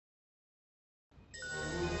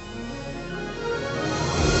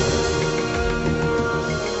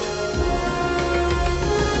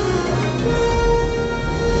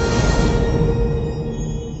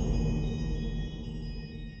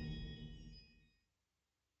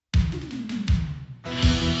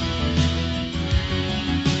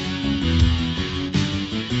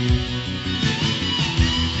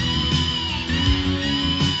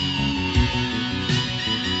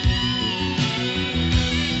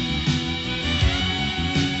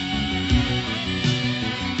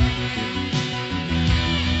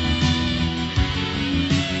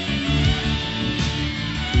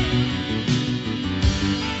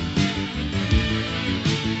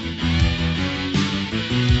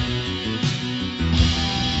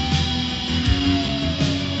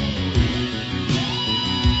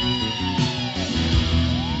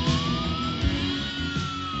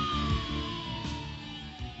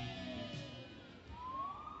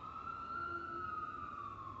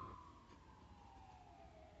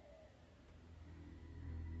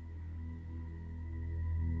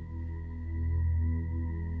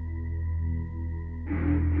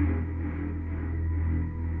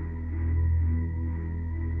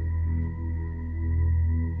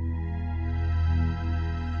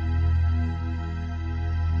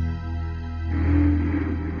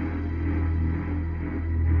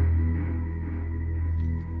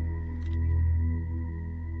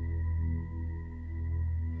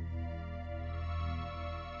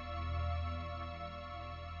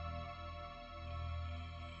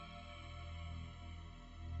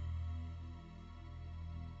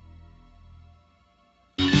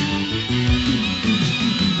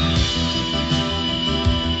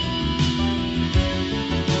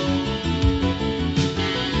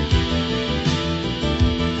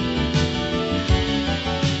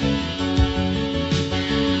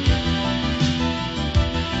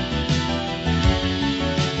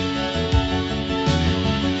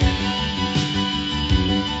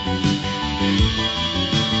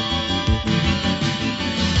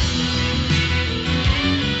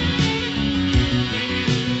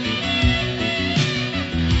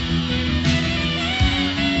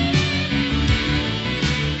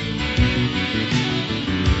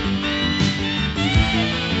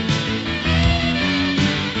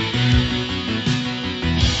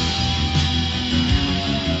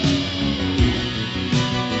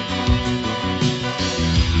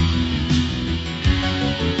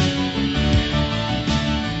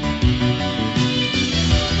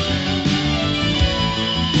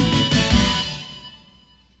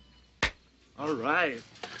All right.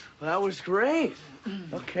 Well, that was great.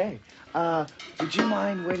 Okay. Would you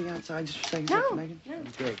mind waiting outside just for a second, No, Megan? no.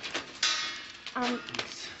 Great.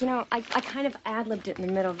 You know, I kind of ad-libbed it in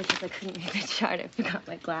the middle because I couldn't read the chart. I forgot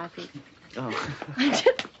my glasses. Oh. I'm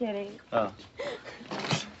just kidding. Oh.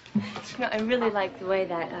 No, I really like the way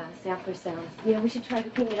that sampler sounds. You know, we should try to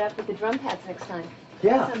clean it up with the drum pads next time.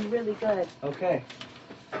 Yeah. That sounds really good. Okay.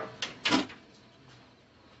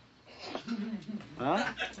 Huh?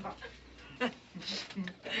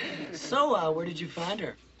 So, where did you find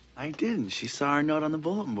her? I didn't. She saw our note on the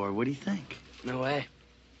bulletin board. What do you think? No way.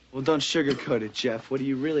 Well, don't sugarcoat it, Jeff. What do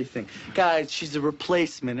you really think? Guys, she's a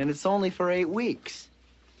replacement, and it's only for 8 weeks.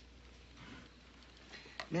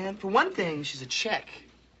 Man, for one thing, she's a chick.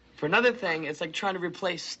 For another thing, it's like trying to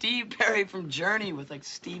replace Steve Perry from Journey with, like,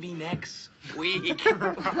 Stevie Nicks. Weak.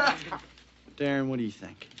 Darren, what do you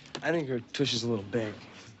think? I think her tush is a little big.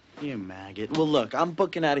 You maggot. Well, look, I'm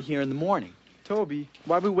booking out of here in the morning. Toby,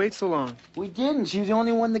 why'd we wait so long? We didn't. She was the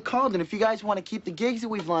only one that called. And if you guys want to keep the gigs that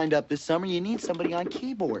we've lined up this summer, you need somebody on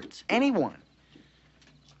keyboards. Anyone.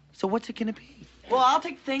 So what's it gonna be? Well, I'll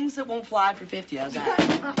take things that won't fly for 50. How's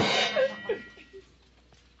that?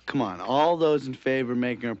 Come on, all those in favor of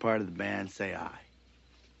making her part of the band, say aye.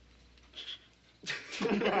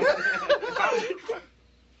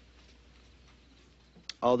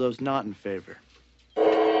 All those not in favor.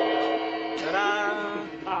 Ta-da!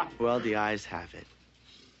 Well, the ayes have it.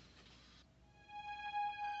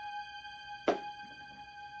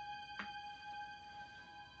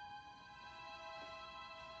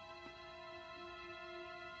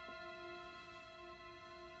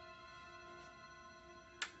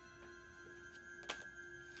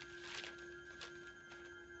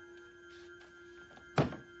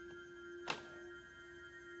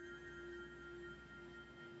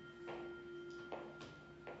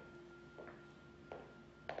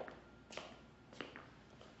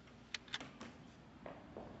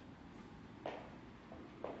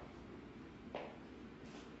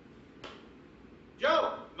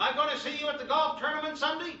 Joe, am I going to see you at the golf tournament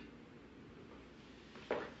Sunday?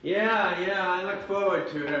 Yeah, I look forward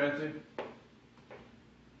to it, Arthur.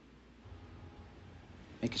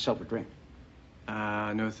 Make yourself a drink.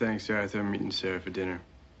 No thanks, Arthur. I'm meeting Sarah for dinner.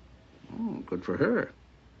 Oh, good for her.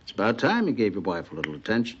 It's about time you gave your wife a little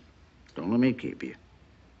attention. Don't let me keep you.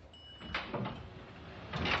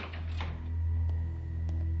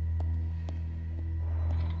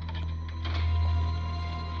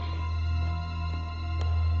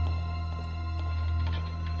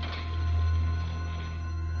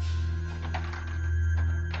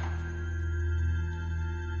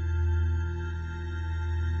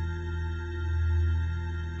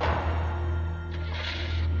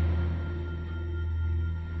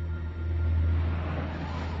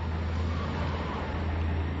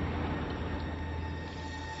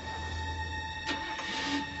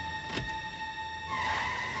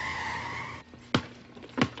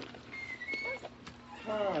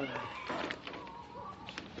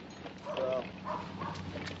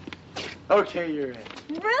 Okay, you're in.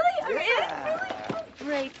 Really? I'm in? Really? Oh,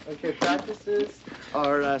 great. Okay, practices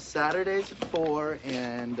are Saturdays at 4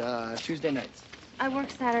 and Tuesday nights. I work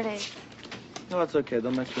Saturdays. No, it's okay.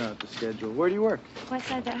 They'll mess around with the schedule. Where do you work? West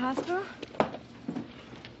Side Vet Hospital?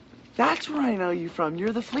 That's where I know you from.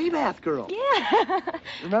 You're the flea bath girl. Yeah.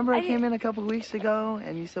 Remember I came in a couple weeks ago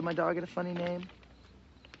and you said my dog had a funny name?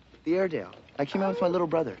 The Airedale. I came in with my little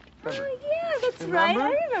brother. Trevor. Oh, yeah, that's right.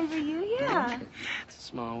 I remember you, yeah. It's a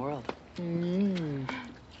small world. Mm. Come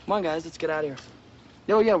on, guys, let's get out of here.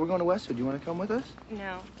 Oh, yeah, we're going to Westwood. You want to come with us?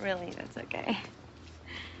 No, really, that's okay.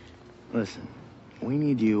 Listen, we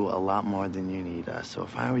need you a lot more than you need us. So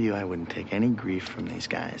if I were you, I wouldn't take any grief from these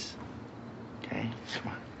guys. Okay?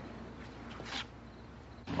 Come on.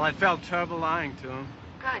 Well, I felt terrible lying to him.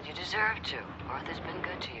 Good, you deserve to. Arthur's been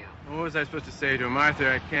good to you. What was I supposed to say to him? Arthur,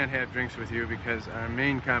 I can't have drinks with you because our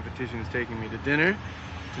main competition is taking me to dinner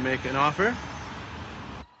to make an offer.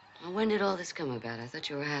 Well, when did all this come about? I thought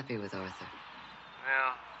you were happy with Arthur.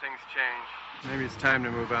 Well, things change. Maybe it's time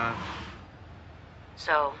to move on.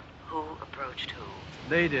 So, who approached who?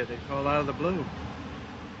 They did. They called out of the blue.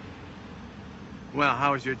 Well,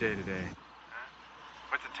 how was your day today? Huh?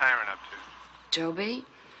 What's the tyrant up to? Toby?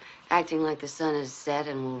 Acting like the sun is set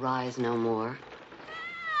and will rise no more.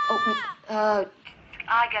 Oh,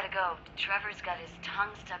 I gotta go. Trevor's got his tongue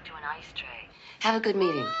stuck to an ice tray. Have a good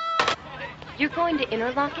meeting. You're going to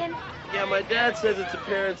Interlochen? Yeah, my dad says it's a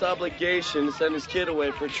parent's obligation to send his kid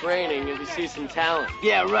away for training if he sees some talent.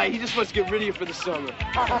 Yeah, right. He just wants to get rid of you for the summer.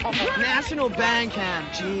 National Band Camp.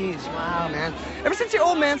 Jeez, wow, man. Ever since your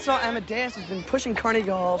old man saw Amadeus, he's been pushing Carnegie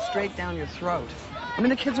Hall straight down your throat. I mean,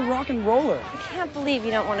 the kid's a rock and roller. I can't believe you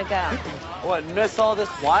don't want to go. What, miss all this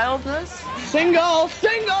wildness? Single!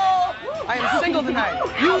 Single! I am single tonight.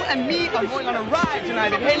 You and me are going on a ride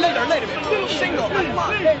tonight. Hey, later, baby. Single. Come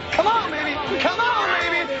on. Come on, baby. Come on,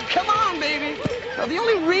 baby. Come on, baby. Now, the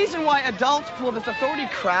only reason why adults pull this authority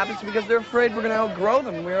crap is because they're afraid we're going to outgrow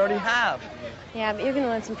them, and we already have. Yeah, but you're going to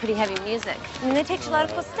learn some pretty heavy music. I mean, they teach a lot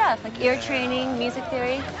of cool stuff, like ear training, music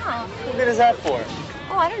theory. Oh. What good is that for?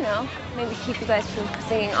 Oh, I don't know. Maybe keep you guys from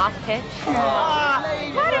singing off pitch. What?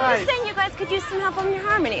 I'm just saying you guys could use some help on your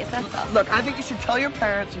harmonies, that's all. Look, I think you should tell your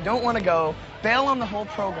parents you don't want to go, bail on the whole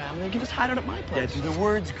program, and then just hide out at my place. Yeah, do the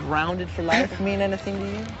words grounded for life mean anything to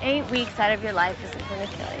you? 8 weeks out of your life isn't going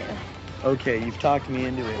to kill you. Okay, you've talked me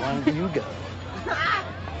into it. Why don't you go?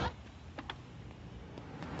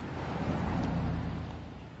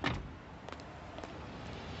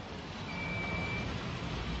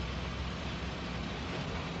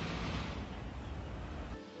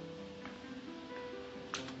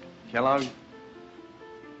 Kellogg?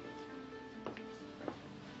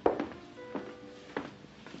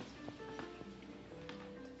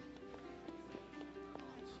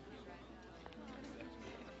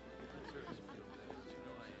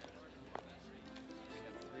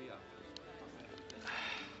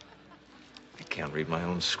 I can't read my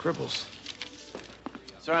own scribbles.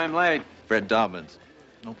 Sorry I'm late. Fred Dobbins.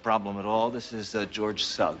 No problem at all. This is George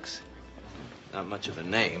Suggs. Not much of a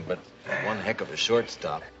name, but one heck of a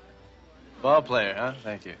shortstop. Ball player, huh?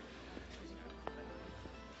 Thank you.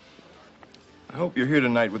 I hope you're here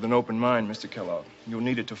tonight with an open mind, Mr. Kellogg. You'll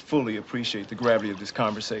need it to fully appreciate the gravity of this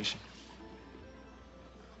conversation.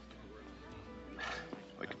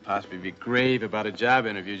 What could possibly be grave about a job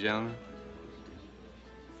interview, gentlemen?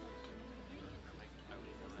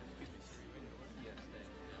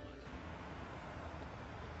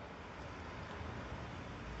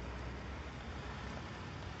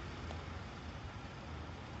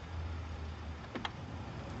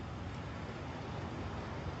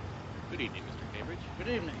 Good evening, Mr. Cambridge. Good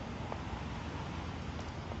evening.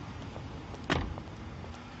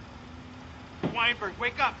 Weinberg,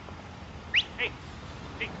 wake up! Hey,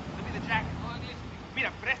 let me the jacket.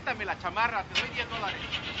 Mira, préstame la chamarra, te doy $10.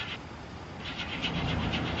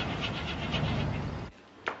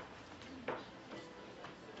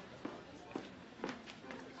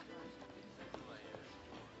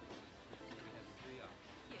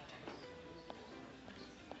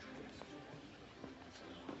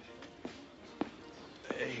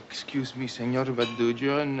 Excuse me, senor, but do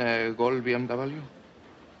you own a gold BMW?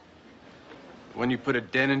 One you put a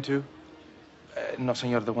dent into? No,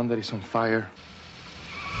 senor, the one that is on fire.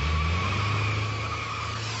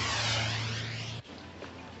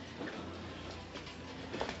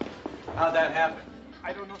 How'd that happen?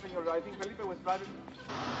 I don't know, senor. I think Felipe was driving.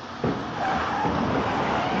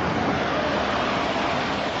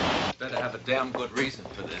 Better have a damn good reason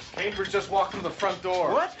for this. Cambridge just walked through the front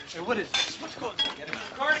door. What? Hey, what is this? What's going on? Get him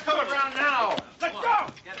out. Car's coming around now. Let's go!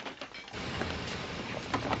 Get him.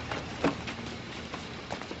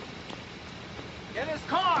 Get his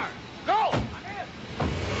car. Go!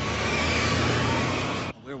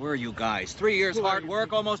 Where were you guys? 3 years hard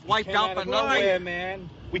work, almost wiped out for nothing. Man.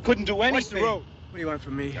 We couldn't do anything. What's the road? What do you want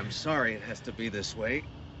from me? I'm sorry it has to be this way.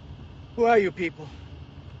 Who are you people?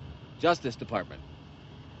 Justice Department.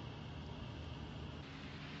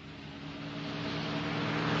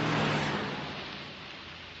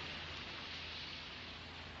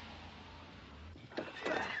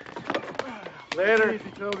 Later.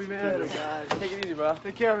 Easy, Toby, man. Later, guys. Take it easy, bro.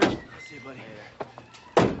 Take care of it. See you, buddy.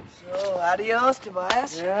 So, adios,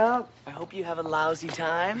 Tobias. Yeah. I hope you have a lousy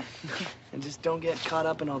time. And just don't get caught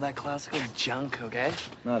up in all that classical junk, okay?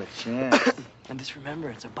 Not a chance. And just remember,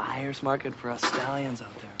 it's a buyer's market for us stallions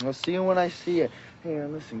out there. I'll see you when I see you. Hey,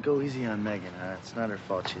 listen, go easy on Megan, huh? It's not her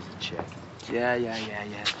fault she's a chick. Yeah.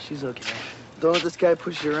 She's okay. Don't let this guy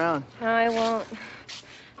push you around. No, I won't.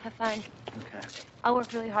 Have fun. Okay. I'll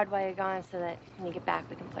work really hard while you're gone so that when you get back,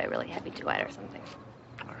 we can play a really heavy duet or something.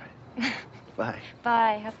 All right. Bye.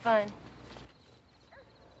 Bye. Have fun.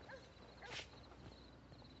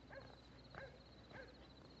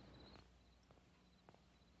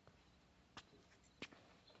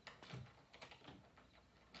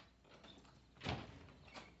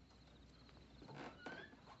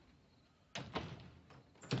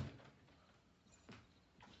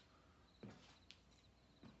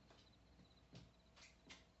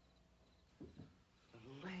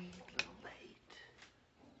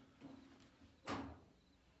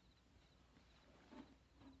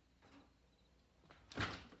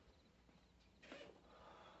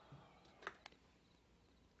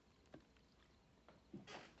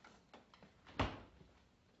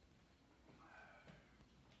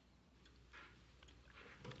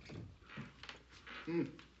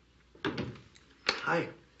 Hi.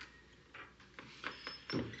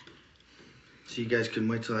 So you guys couldn't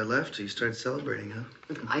wait till I left, so you started celebrating, huh?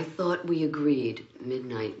 Look, I thought we agreed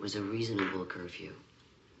midnight was a reasonable curfew.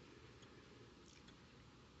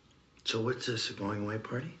 So what's this, a going away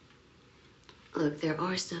party? Look, there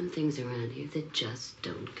are some things around here that just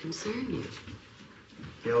don't concern you.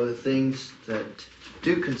 You know, the things that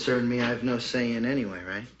do concern me, I have no say in anyway,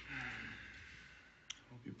 right?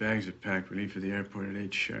 Hope your bags are packed. We leave for the airport at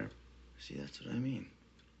 8 sharp. See, that's what I mean.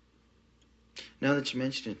 Now that you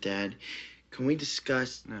mention it, Dad, can we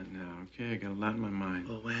discuss... Not now, okay? I got a lot in my mind.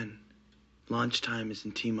 Well, when? Launch time is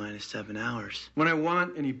in T-minus 7 hours. When I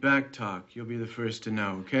want any back talk, you'll be the first to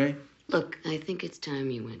know, okay? Look, I think it's time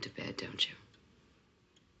you went to bed, don't you?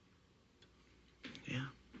 Yeah.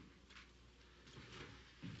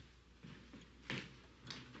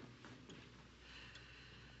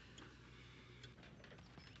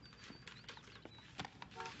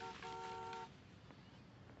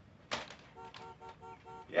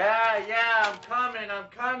 Yeah, I'm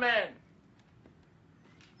coming.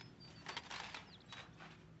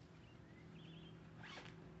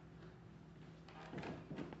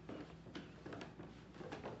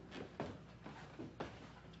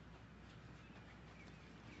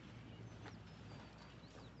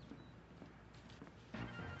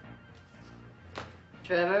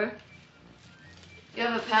 Trevor, you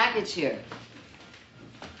have a package here.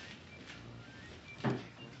 Come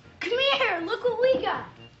here, look what we got.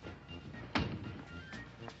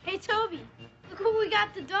 Hey, Toby, look what we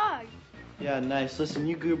got the dog. Yeah, nice. Listen,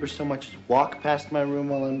 you goobers so much as walk past my room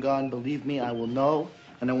while I'm gone. Believe me, I will know,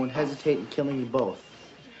 and I won't hesitate in killing you both.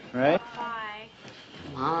 All right? Bye.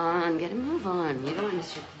 Come on, get a move on. You don't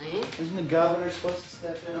miss your plane. Isn't the governor supposed to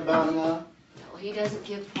step in about now? No, he doesn't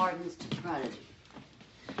give pardons to prodigy.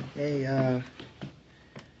 Hey, you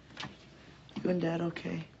and Dad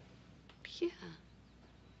okay? Yeah,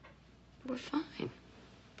 we're fine.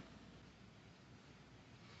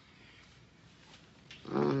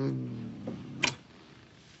 Bye.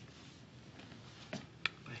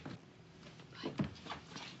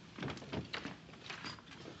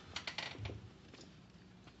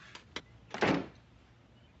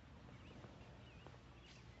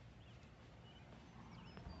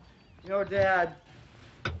 You know, Dad,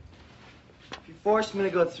 if you force me to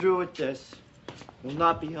go through with this, you'll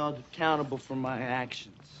not be held accountable for my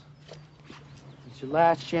actions. It's your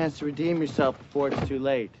last chance to redeem yourself before it's too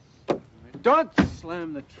late. Don't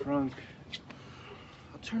slam the trunk.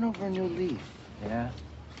 I'll turn over a new leaf. Yeah?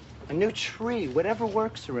 A new tree, whatever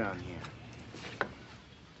works around here.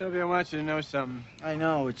 Toby, I want you to know something. I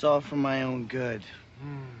know, it's all for my own good.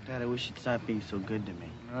 Dad, I wish you'd stop being so good to me.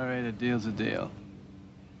 All right, a deal's a deal.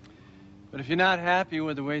 But if you're not happy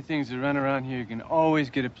with the way things are run around here, you can always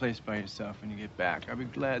get a place by yourself when you get back. I'll be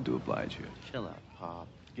glad to oblige you. Chill out, Pop.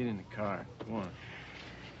 Get in the car. Go on.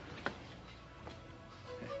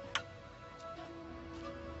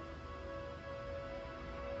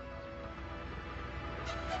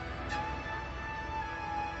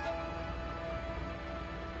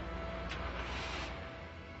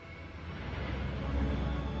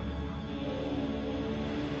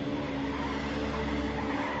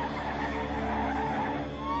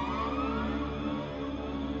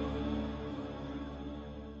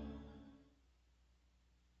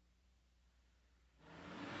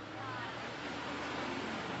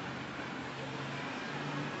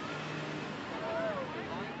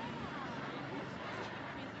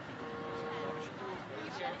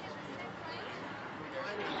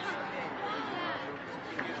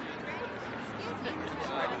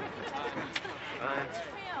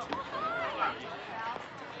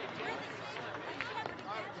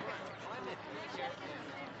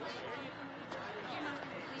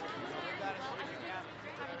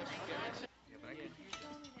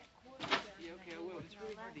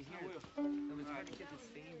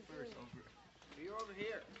 You're over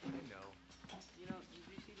here. I know. You know, did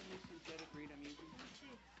you see the new synthetic reed I'm using?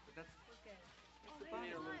 That's okay.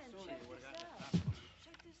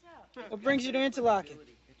 Check this out. What brings you to Interlaken?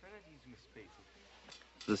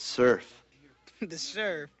 The surf. The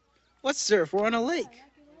surf? What surf? We're on a lake.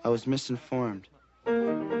 I was misinformed.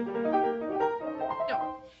 No.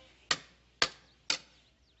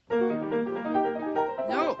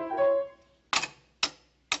 No.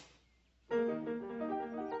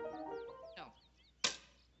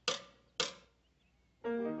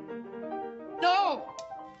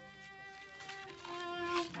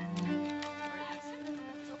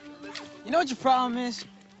 You know what your problem is?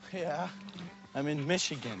 Yeah, I'm in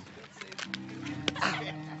Michigan.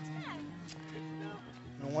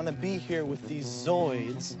 want to be here with these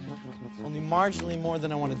Zoids, only marginally more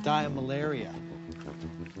than I want to die of malaria.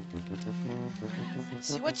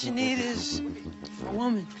 See, what you need is a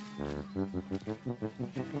woman.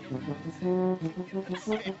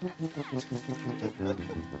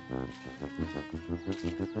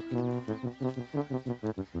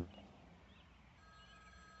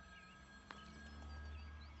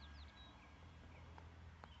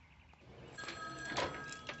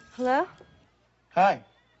 Hello? Hi,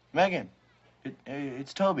 Megan.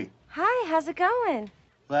 It's Toby. Hi, how's it going?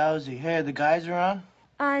 Lousy. Hey, are the guys around?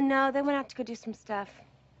 No, they went out to go do some stuff.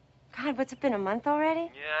 God, what's it been, a month already?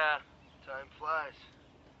 Yeah, time flies.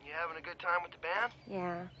 You having a good time with the band?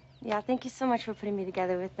 Yeah. Yeah, thank you so much for putting me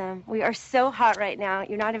together with them. We are so hot right now.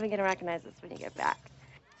 You're not even going to recognize us when you get back.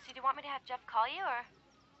 So do you want me to have Jeff call you,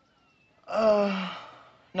 or?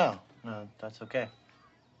 No, that's okay.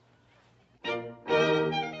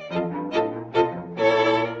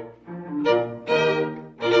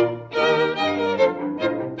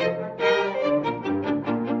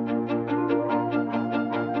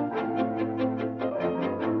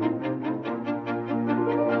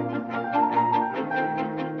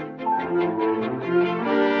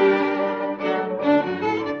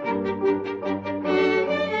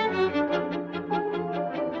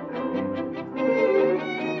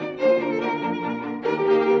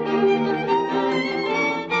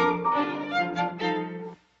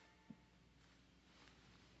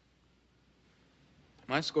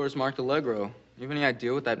 My score's marked Allegro. You have any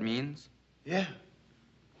idea what that means? Yeah.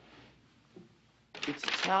 It's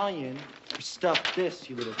Italian for stuff this,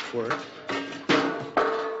 you little twerp.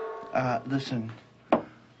 Listen,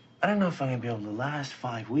 I don't know if I'm gonna be able to last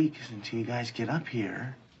 5 weeks until you guys get up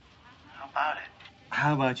here. How about it?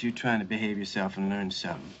 How about you trying to behave yourself and learn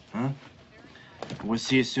something, huh? We'll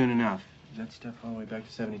see you soon enough. Is that stuff all the way back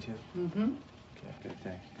to 72? Mm-hmm. Okay, good,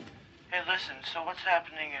 thanks. Hey, listen, so what's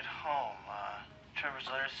happening at home? Trevor's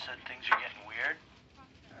letter said things are getting weird.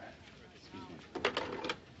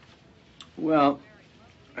 Well,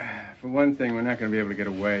 for one thing, we're not going to be able to get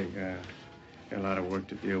away. Got a lot of work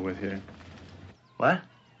to deal with here. What?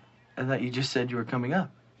 I thought you just said you were coming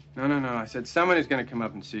up. No. I said someone is going to come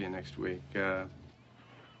up and see you next week.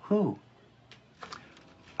 Who?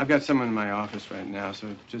 I've got someone in my office right now,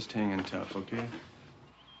 so just hang in tough, okay?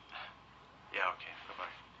 Yeah, okay. Bye-bye.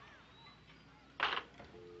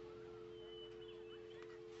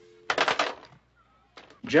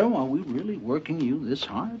 Joe, are we really working you this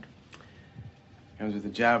hard? Comes with the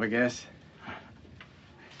job, I guess.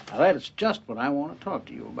 Now, that is just what I want to talk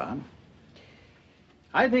to you about.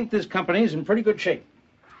 I think this company is in pretty good shape.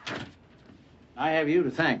 I have you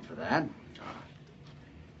to thank for that.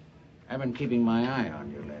 I've been keeping my eye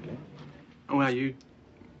on you lately. Well, you've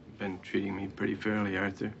been treating me pretty fairly,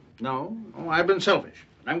 Arthur. No, I've been selfish.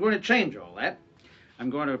 I'm going to change all that. I'm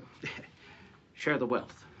going to share the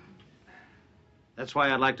wealth. That's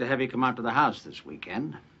why I'd like to have you come out to the house this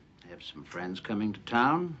weekend. I have some friends coming to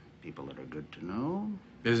town, people that are good to know.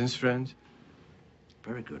 Business friends?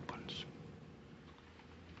 Very good ones.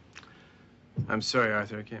 I'm sorry,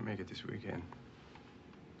 Arthur. I can't make it this weekend.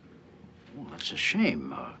 Well, that's a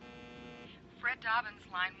shame. Fred Dobbins,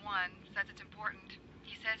 line 1, says it's important.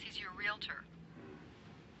 He says he's your realtor.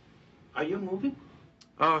 Are you moving?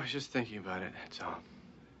 Oh, I was just thinking about it, that's all.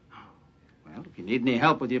 Well, if you need any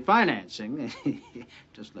help with your financing,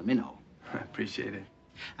 just let me know. I appreciate it.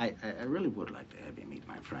 I really would like to have you meet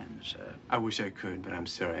my friends. I wish I could, but I'm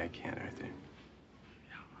sorry I can't, Arthur.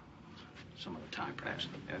 Some other time, perhaps.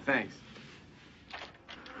 Yeah, thanks.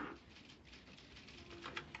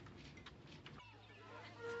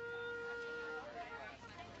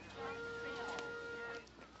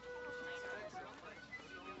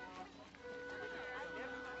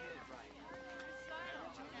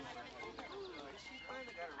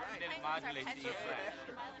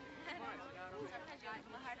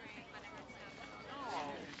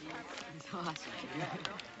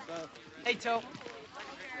 Hey, Toe.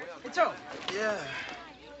 Hey, Toe. Yeah.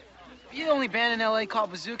 Are you the only band in L.A.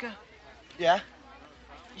 called Bazooka? Yeah?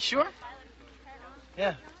 You sure?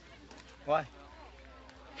 Yeah. Why?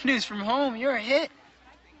 News from home, you're a hit.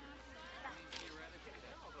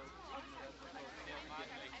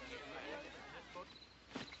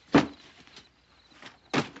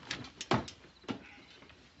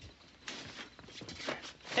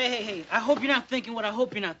 Hey, I hope you're not thinking what I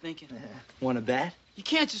hope you're not thinking. Want to bet? You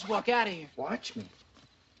can't just walk out of here. Watch me.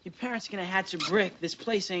 Your parents are gonna hatch a brick. This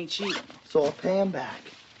place ain't cheap. So I'll pay him back.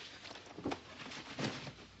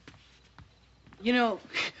 You know,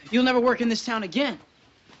 you'll never work in this town again.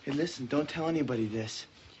 Hey, listen, don't tell anybody this,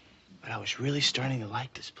 but I was really starting to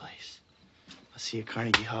like this place. see you at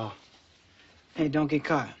Carnegie Hall. Hey, don't get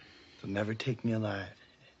caught. They'll never take me alive.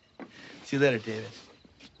 See you later, David.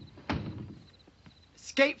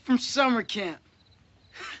 Escape from summer camp.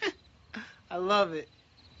 I love it.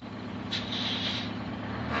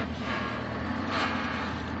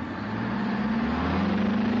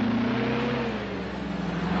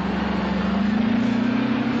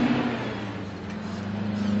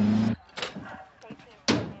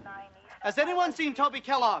 Has anyone seen Toby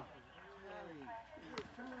Kellogg?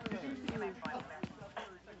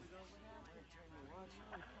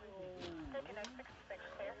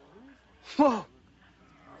 Whoa.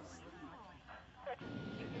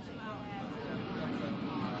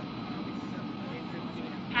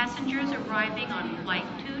 Passengers arriving on Flight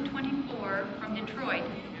 224 from Detroit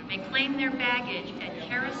may claim their baggage at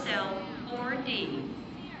Carousel 4D.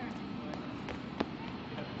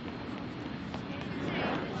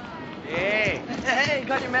 Hey. Hey,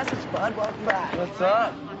 got your message, bud. Welcome back. What's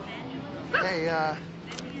up? Hey,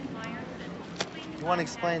 you want to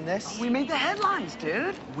explain this? We made the headlines,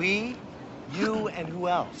 dude. We, you, and who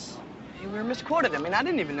else? Hey, we were misquoted. I mean, I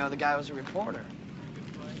didn't even know the guy was a reporter.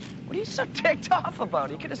 What are you so ticked off about?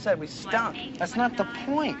 He could have said we stunk. That's not the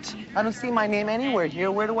point. I don't see my name anywhere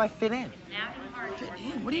here. Where do I fit in? Fit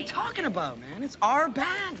in? What are you talking about, man? It's our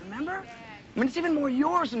band, remember? I mean, it's even more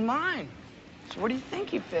yours than mine. So where do you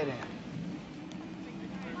think you fit in?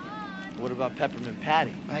 What about Peppermint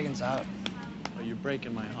Patty? Megan's out. Oh, you're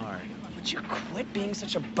breaking my heart. Would you quit being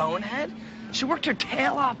such a bonehead? She worked her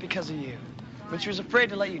tail off because of you. But she was afraid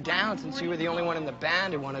to let you down since you were the only one in the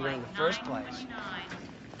band who wanted her in the first place.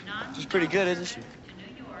 She's pretty good, isn't she?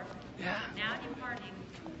 Yeah.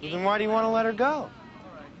 Well, then why do you want to let her go?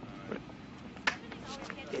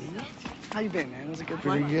 Idiot. How you been, man? Was it a good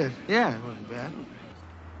Pretty flight? good. Yeah, it wasn't bad.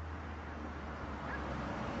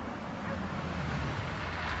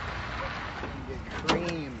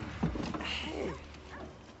 Cream. Hey.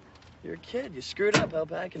 You're a kid. You screwed up. How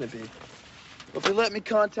bad can it be? Well, if they let me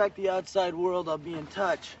contact the outside world, I'll be in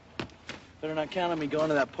touch. Better not count on me going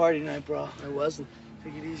to that party tonight, bro. I wasn't.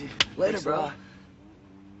 Take it easy. Later, Thanks, bro.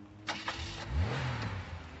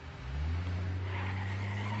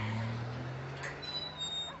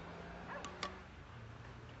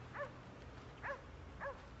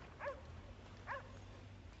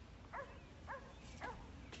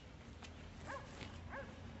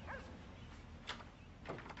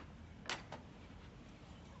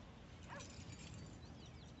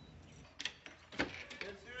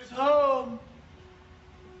 Who's home?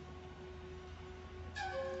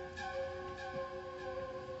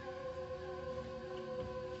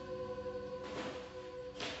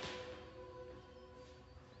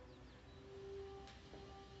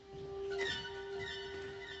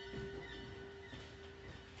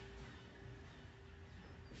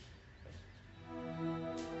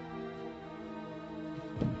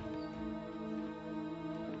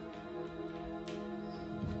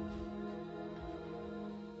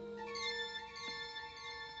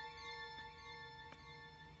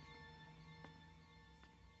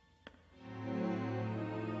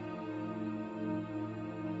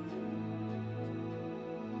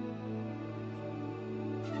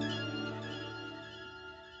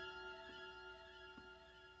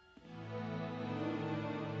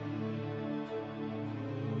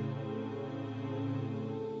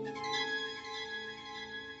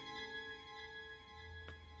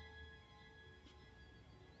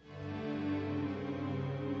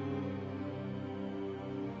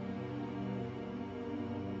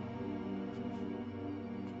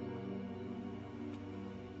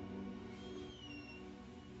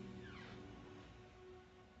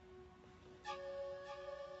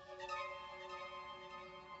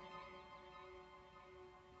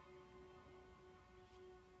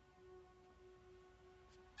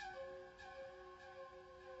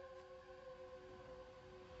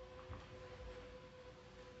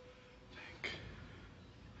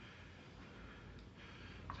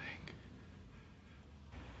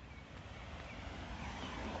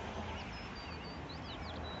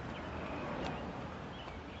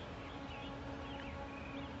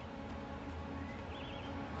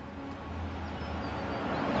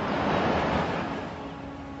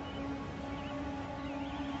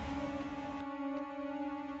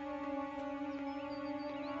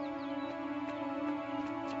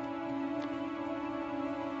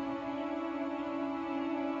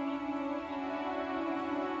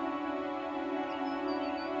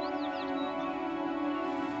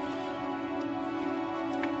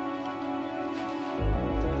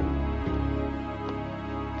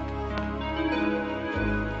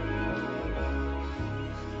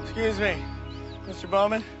 Excuse me, Mr.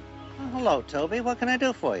 Bowman. hello, Toby. What can I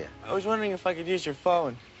do for you? I was wondering if I could use your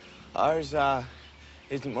phone. Ours,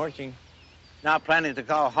 isn't working. Not planning to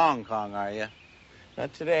call Hong Kong, are you?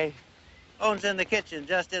 Not today. Phone's in the kitchen,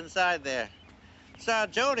 just inside there. Saw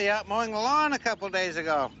Jody out mowing the lawn a couple days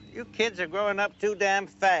ago. You kids are growing up too damn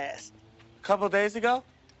fast. A couple days ago?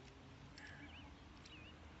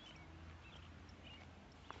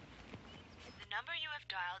 The number you have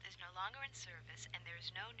dialed is no longer in service, and there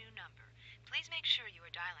is no new number. Please make sure you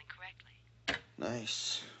are dialing correctly.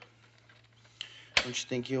 Nice. Don't you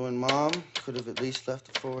think you and Mom could have at least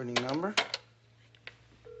left a forwarding number?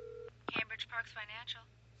 Cambridge Parks Financial.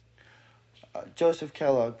 Joseph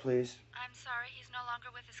Kellogg, please. I'm sorry, he's no longer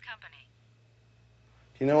with his company.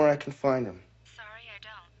 Do you know where I can find him? Sorry, I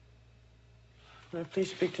don't. May I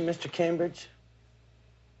please speak to Mr. Cambridge?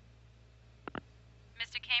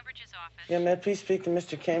 Mr. Cambridge's office. Yeah, may I please speak to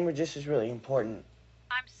Mr. Cambridge? This is really important.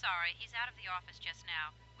 I'm sorry, he's out of the office just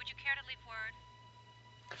now. Would you care to leave word?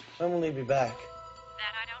 When will he be back?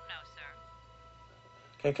 That I don't know, sir.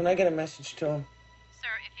 Okay, can I get a message to him? Sir,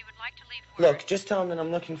 if you would like to leave word... Look, just tell him that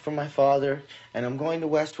I'm looking for my father, and I'm going to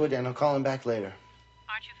Westwood, and I'll call him back later.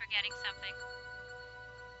 Aren't you forgetting something?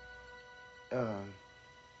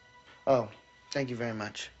 Oh, thank you very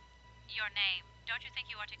much. Your name. Don't you think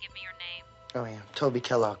you ought to give me your name? Oh, yeah, Toby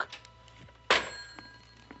Kellogg.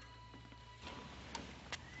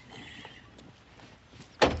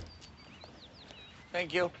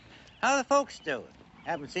 Thank you. How are the folks doing?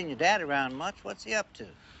 Haven't seen your dad around much. What's he up to?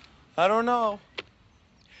 I don't know.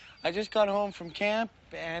 I just got home from camp,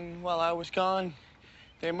 and while I was gone,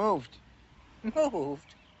 they moved.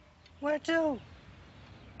 Moved? Where to?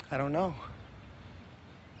 I don't know.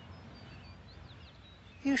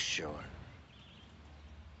 You sure?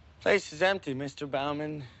 Place is empty, Mr.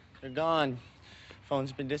 Bauman. They're gone.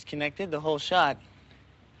 Phone's been disconnected, the whole shot.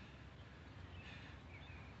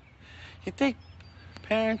 You think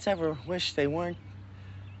parents ever wish they weren't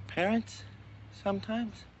parents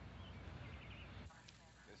sometimes?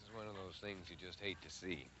 This is one of those things you just hate to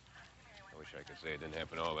see. I wish I could say it didn't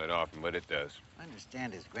happen all that often, but it does. I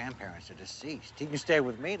understand his grandparents are deceased. He can stay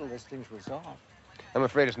with me till this thing's resolved. I'm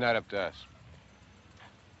afraid it's not up to us.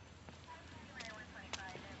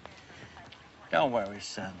 Don't worry,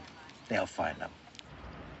 son. They'll find him.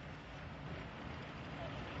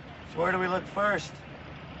 So where do we look first?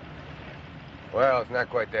 Well, it's not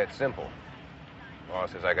quite that simple. Law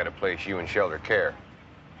says I gotta place you in shelter care.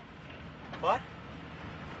 What?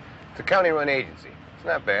 It's a county-run agency. It's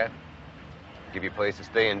not bad. Give you a place to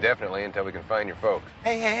stay indefinitely until we can find your folks.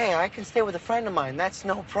 Hey, I can stay with a friend of mine. That's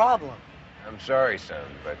no problem. I'm sorry, son,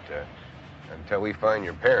 but until we find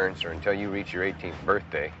your parents or until you reach your 18th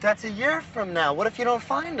birthday... That's a year from now. What if you don't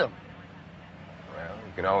find them? Well,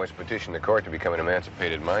 you can always petition the court to become an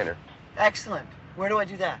emancipated minor. Excellent. Where do I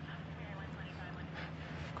do that?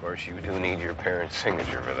 Of course, you do need your parents'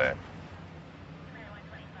 signature for that.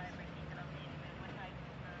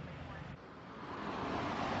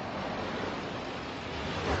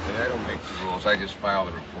 I don't make the rules. I just file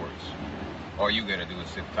the reports. All you gotta do is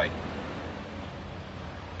sit tight.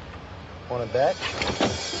 Want to bet?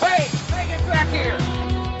 Hey! Hey, get back here!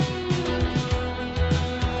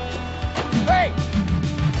 Hey!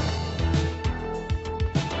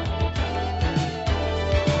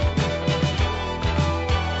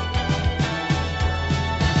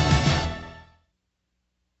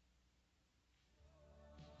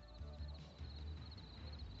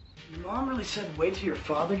 Mom really said wait till your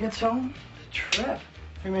father gets home? The trip.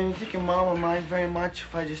 Hey, man, you think your mom will mind very much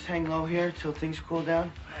if I just hang low here till things cool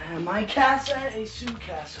down? My casa is su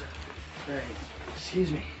casa. Right.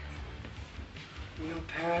 Excuse me. You know,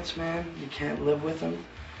 parents, man, you can't live with them.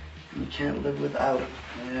 And you can't live without them.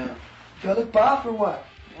 Yeah. Do I look buff or what?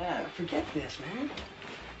 Yeah. Forget this, man.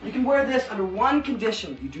 You can wear this under one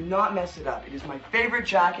condition. You do not mess it up. It is my favorite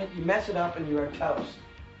jacket. You mess it up and you are toast.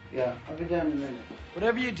 Yeah, I'll be down in a minute.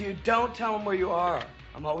 Whatever you do, don't tell them where you are.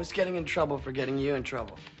 I'm always getting in trouble for getting you in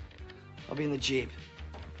trouble. I'll be in the Jeep.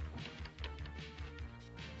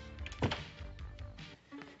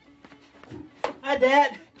 Hi,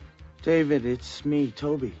 Dad. David, it's me,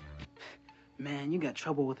 Toby. Man, you got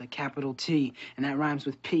trouble with a capital T, and that rhymes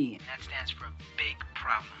with P, and that stands for big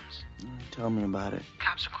problems. Tell me about it.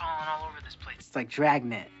 Cops are crawling all over this place. It's like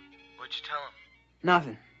Dragnet. What'd you tell him?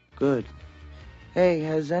 Nothing. Good. Hey,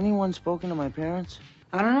 has anyone spoken to my parents?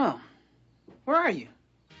 I don't know. Where are you?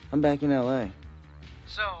 I'm back in L.A.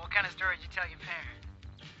 So, what kind of story did you tell your parents?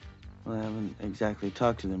 Well, I haven't exactly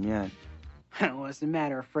talked to them yet. What's the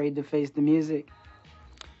matter? Afraid to face the music?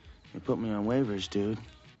 They put me on waivers, dude.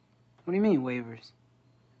 What do you mean, waivers?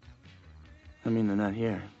 I mean, they're not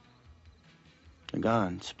here. They're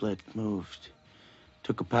gone, split, moved.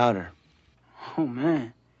 Took a powder. Oh,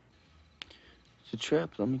 man. It's a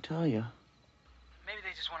trip, let me tell you. Maybe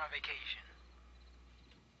they just went on vacation.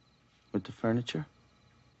 With the furniture?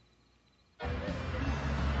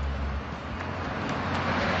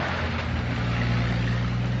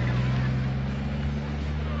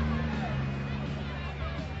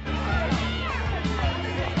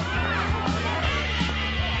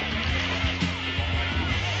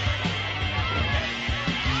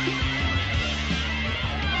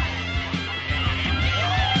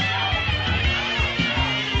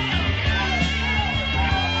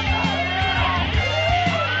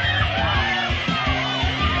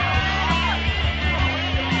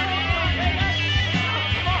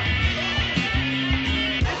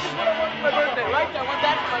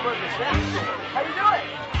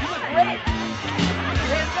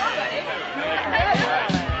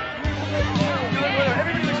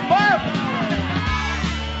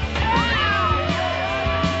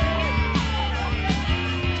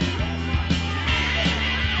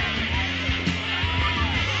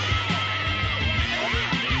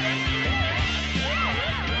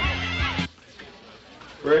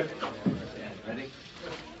 Red? Ready?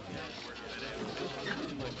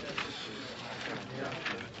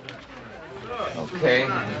 Okay,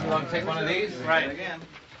 you want to take one of these? Right. Again.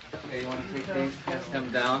 Okay, you want to take these, pass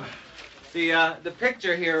them down. The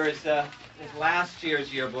picture here is last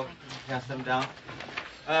year's yearbook. Pass them down.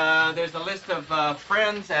 There's a list of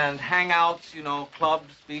friends and hangouts, you know,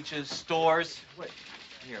 clubs, beaches, stores. Wait,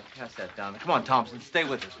 here, pass that down. Come on, Thompson, stay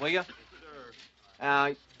with us, will you?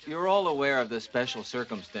 You're all aware of the special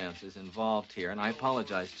circumstances involved here, and I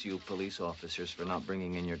apologize to you police officers for not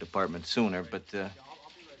bringing in your department sooner, but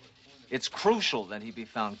it's crucial that he be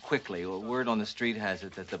found quickly. Word on the street has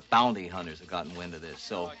it that the bounty hunters have gotten wind of this,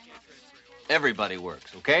 so everybody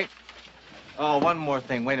works, okay? Oh, one more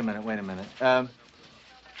thing. Wait a minute.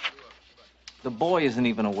 The boy isn't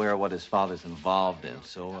even aware of what his father's involved in,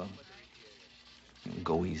 so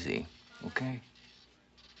go easy, okay?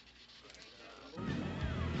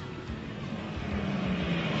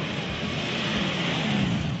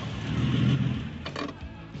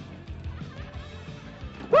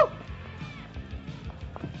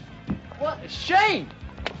 What a shame!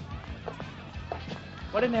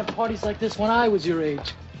 Why didn't have parties like this when I was your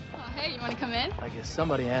age? Oh, hey, you want to come in? I guess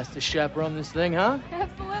somebody has to chaperone this thing, huh?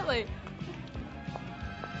 Absolutely.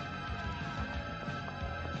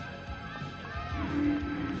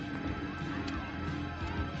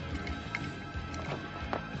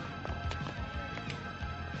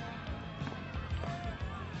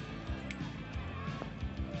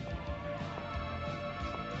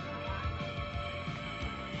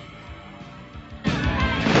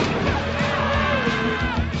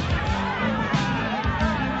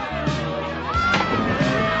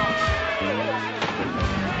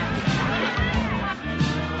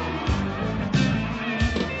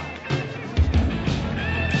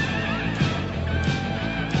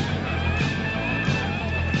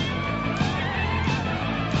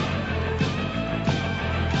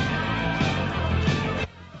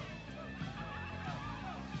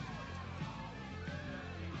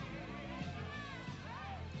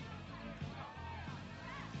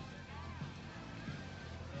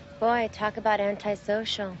 Boy, talk about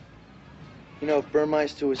antisocial. You know, if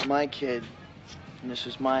Burmeister was my kid, and this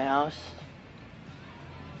was my house,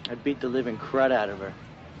 I'd beat the living crud out of her.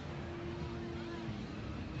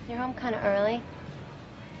 You're home kind of early.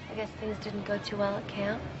 I guess things didn't go too well at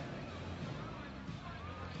camp.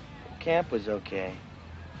 Camp was okay.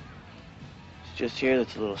 It's just here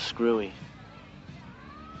that's a little screwy.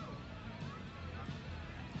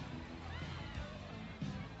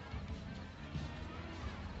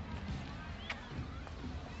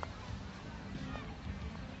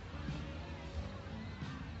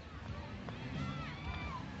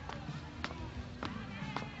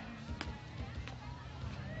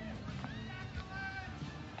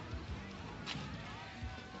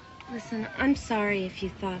 Listen, I'm sorry if you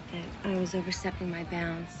thought that I was overstepping my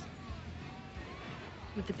bounds.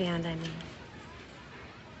 With the band, I mean.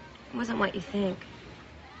 It wasn't what you think.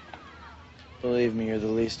 Believe me, you're the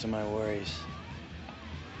least of my worries.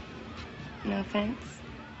 No offense.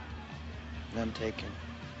 None taken.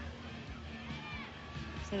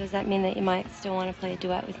 So does that mean that you might still want to play a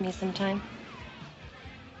duet with me sometime?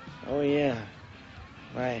 Oh, yeah.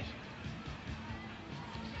 Right.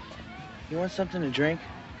 You want something to drink?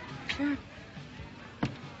 Sure.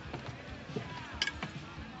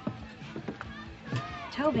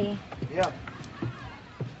 Toby. Yeah.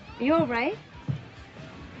 Are you all right?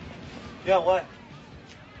 Yeah, what?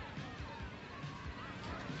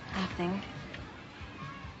 Nothing.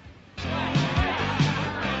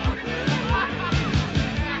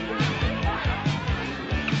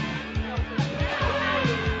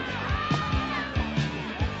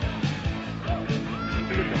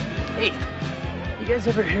 guys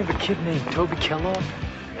ever hear of a kid named Toby Kellogg?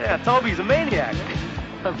 Yeah, Toby's a maniac.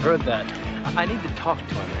 I've heard that. I need to talk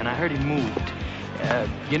to him, and I heard he moved.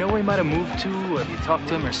 You know where he might have moved to? Have you talked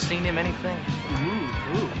to him or seen him, anything?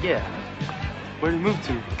 Moved? Yeah. Where'd he move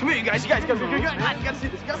to? Come here, you guys gotta see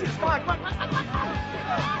this, come on, come on.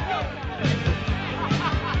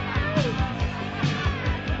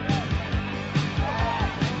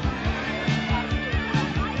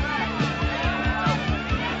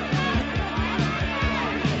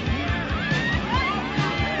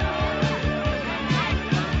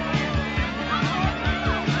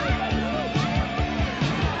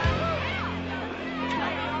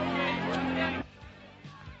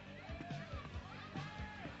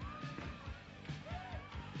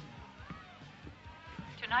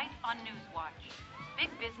 Tonight on Newswatch, big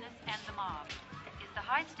business and the mob. Is the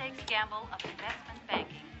high-stakes gamble of investment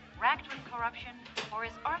banking racked with corruption, or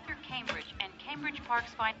is Arthur Cambridge and Cambridge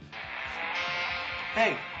Park's fine...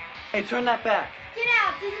 Hey, turn that back. Get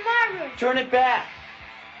out, this is my room. Turn it back.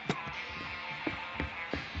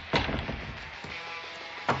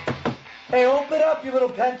 Hey, open up, you little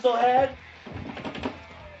pencil head.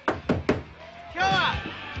 Come on!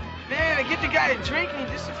 Man, I get the guy a drink and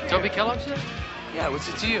he disappeared. Toby Kellogg said? Yeah, what's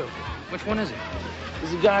it to you? Which one is it?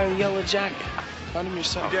 There's a guy in a yellow jacket. Find him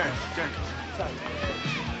yourself. Darren.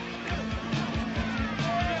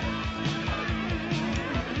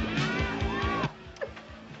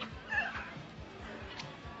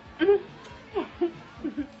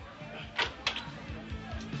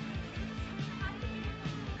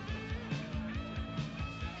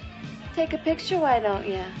 Take a picture, why don't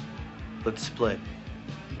you? Let's split.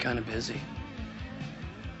 I'm kind of busy.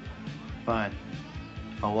 Fine.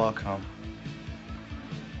 I'll walk home.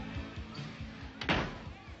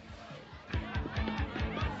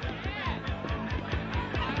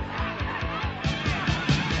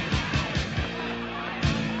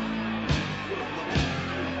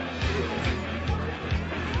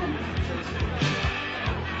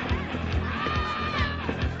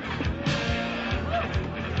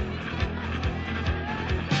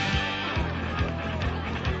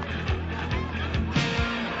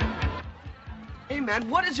 Man,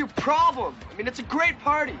 what is your problem? I mean, it's a great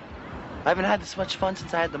party. I haven't had this much fun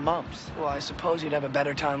since I had the mumps. Well, I suppose you'd have a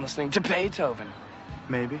better time listening to Beethoven.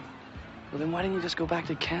 Maybe. Well, then why didn't you just go back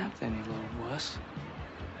to camp then, you little wuss?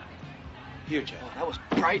 Here, Jeff. Oh, that was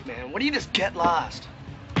bright, man. What do you just get lost?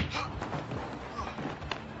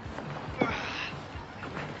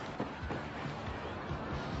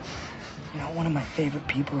 You're not one of my favorite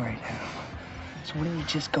people right now. So why don't you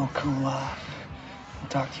just go cool off? I'll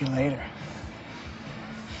talk to you later.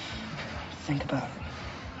 Think about it.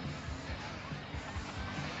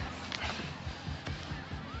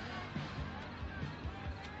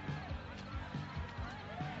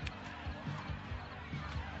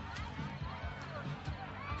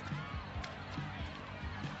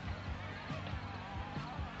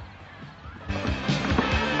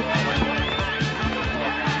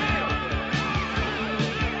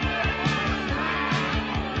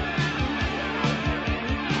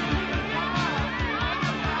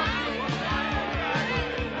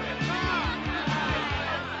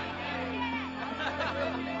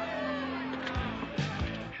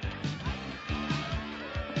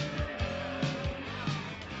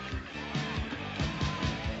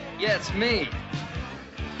 Yeah, it's me.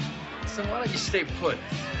 So why don't you stay put?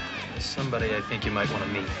 There's somebody I think you might want to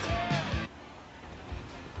meet.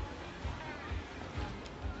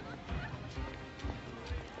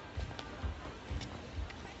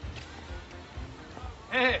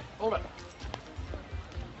 Hey, hold up.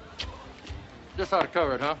 Just how to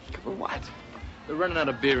cover it, huh? Cover what? They're running out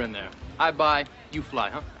of beer in there. I buy, you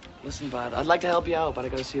fly, huh? Listen, Bud, I'd like to help you out, but I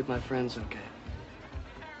gotta see if my friend's okay.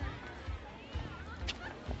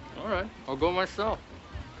 All right, I'll go myself.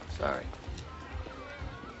 Sorry.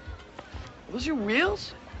 Those your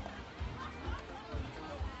wheels?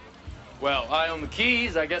 Well, I own the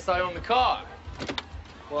keys. I guess I own the car.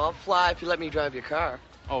 Well, I'll fly if you let me drive your car.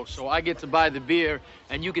 Oh, so I get to buy the beer,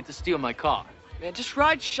 and you get to steal my car. Man, just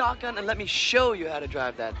ride shotgun and let me show you how to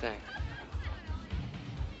drive that thing.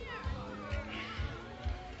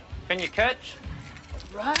 Can you catch?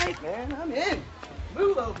 All right, man, I'm in.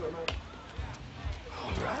 Move over, man.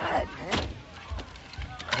 All right, man.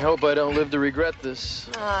 I hope I don't live to regret this.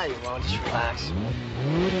 Ah, you won't. Just relax.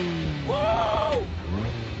 Whoa!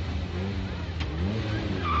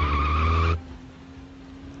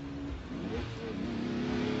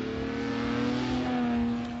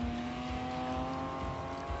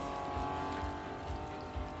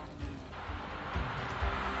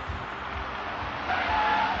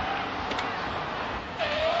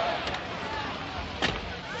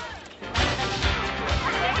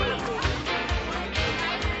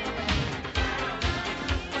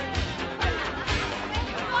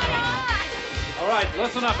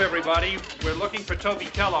 Listen up, everybody. We're looking for Toby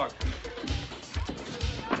Kellogg.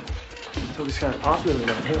 Toby's kind of popular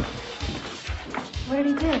around here. What did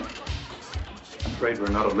he do? I'm afraid we're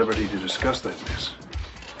not at liberty to discuss that, miss.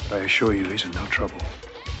 But I assure you he's in no trouble.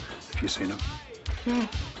 Have you seen him? No.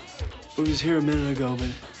 He was here a minute ago, but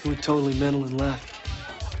he went totally mental and left.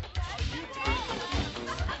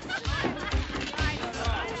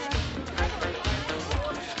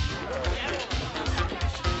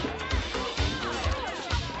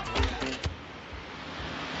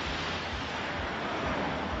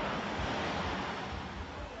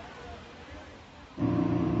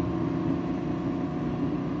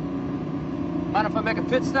 Mind if I make a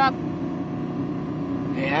pit stop?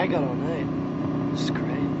 Hey, I got all night. This is great.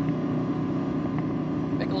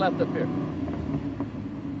 Make a left up here.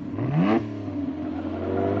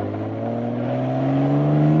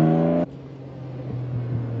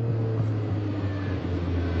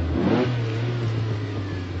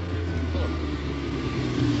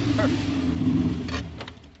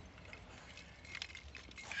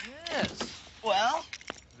 Yes. Well?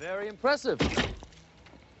 Very impressive.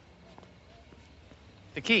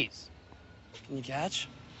 The keys. Can you catch?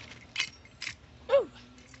 You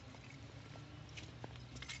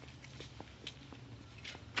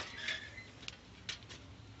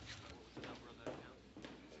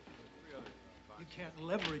can't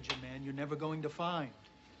leverage a man you're never going to find.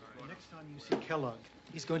 The next time you see Kellogg,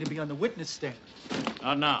 he's going to be on the witness stand.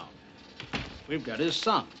 Not now. We've got his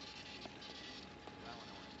son.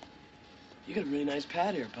 You got a really nice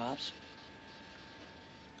pad here, Pops.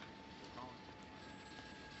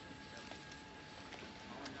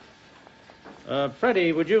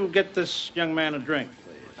 Freddie, would you get this young man a drink,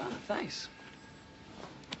 please? Thanks.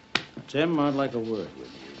 Tim, I'd like a word with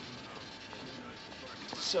you.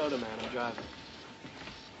 Soda, man. I'm driving.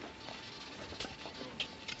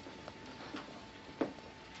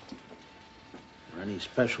 Any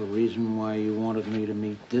special reason why you wanted me to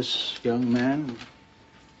meet this young man?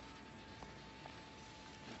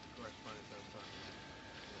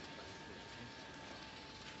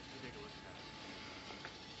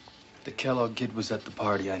 The Kellogg kid was at the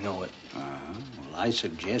party. I know it. Well, I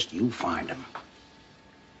suggest you find him.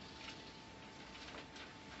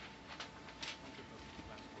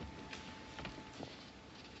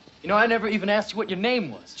 You know, I never even asked you what your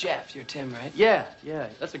name was. Jeff, you're Tim, right? Yeah.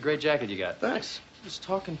 That's a great jacket you got. Thanks. I was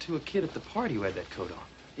talking to a kid at the party who had that coat on.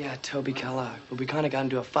 Yeah, Toby Kellogg. But we kind of got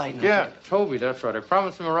into a fight. And Yeah, Toby, that's right. I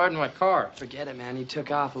promised him a ride in my car. Forget it, man. He took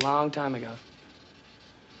off a long time ago.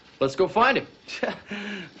 Let's go find him.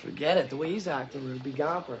 Forget it. The way he's acting, we'll be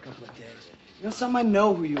gone for a couple of days. You know something? I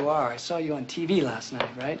know who you are. I saw you on TV last night,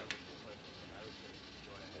 right?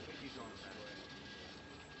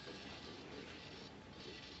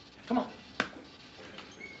 Come on.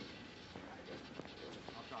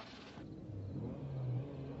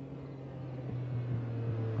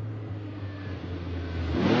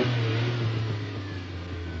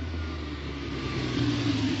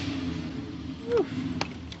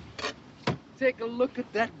 Take a look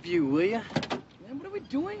at that view, will you? Man, what are we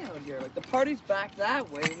doing out here? Like, the party's back that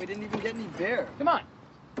way, and we didn't even get any beer. Come on.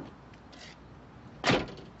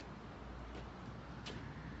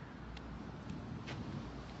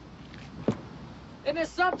 Isn't this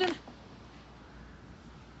something?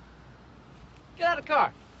 Get out of the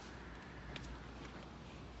car.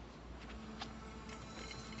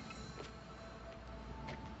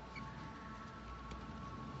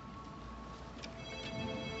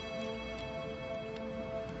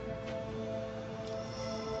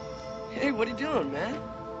 Hey, what are you doing, man?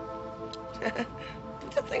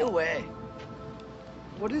 Put that thing away.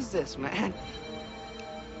 What is this, man?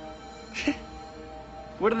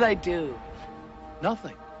 What did I do?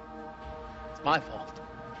 Nothing. It's my fault.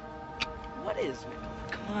 What is, man?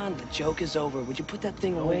 Come on, the joke is over. Would you put that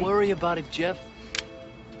thing Don't away? worry about it, Jeff.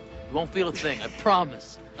 You won't feel a thing, I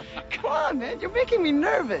promise. Come on, man. You're making me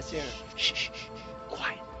nervous here. Shh.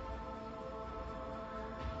 Quiet.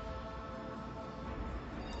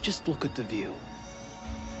 Just look at the view.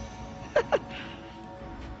 It's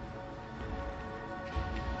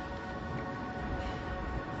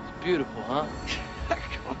beautiful, huh?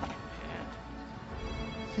 Come on.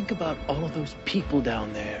 Think about all of those people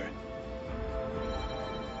down there.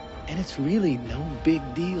 And it's really no big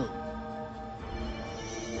deal.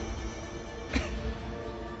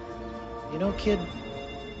 You know, kid,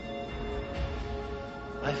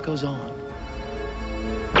 life goes on.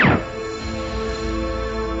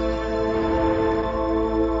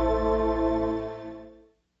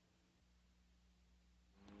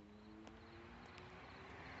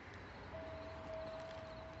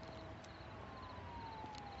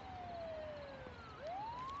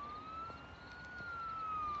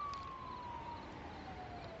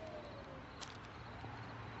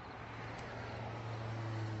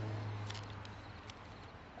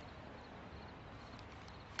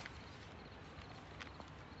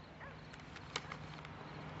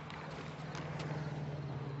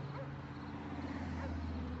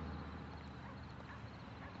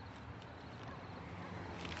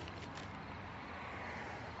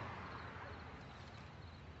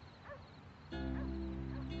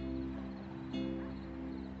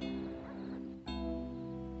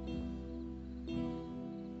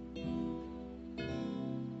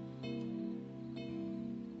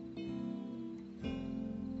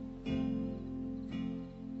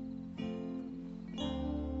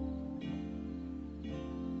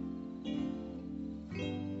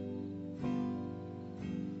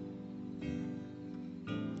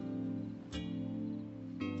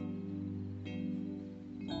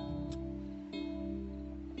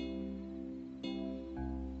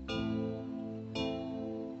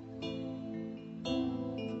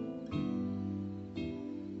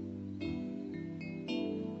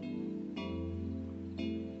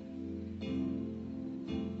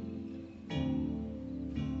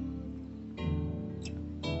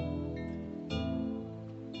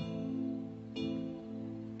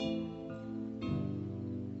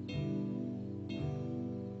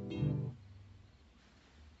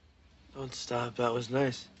 Don't stop. That was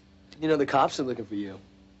nice. You know, the cops are looking for you.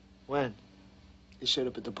 When? They showed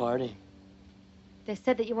up at the party. They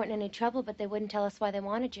said that you weren't in any trouble, but they wouldn't tell us why they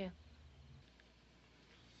wanted you.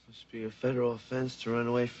 Must be a federal offense to run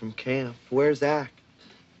away from camp. Where's Zach?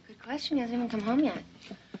 Good question. He hasn't even come home yet.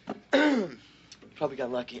 Probably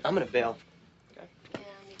got lucky. I'm gonna bail. Yeah,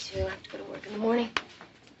 me too. I have to go to work in the morning.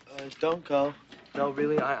 Don't go. No,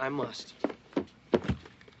 really, I must.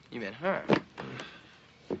 You meant her.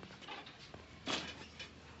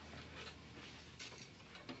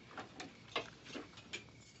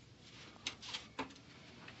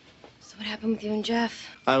 So what happened with you and Jeff?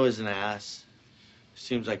 I was an ass.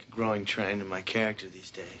 Seems like a growing trend in my character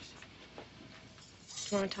these days.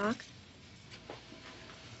 Do you want to talk?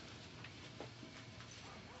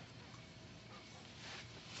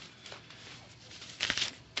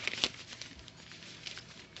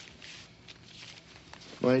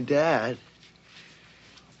 My dad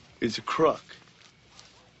is a crook.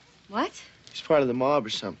 What? He's part of the mob or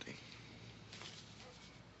something.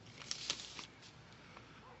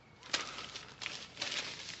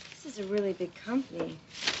 This is a really big company.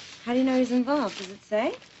 How do you know he's involved? Does it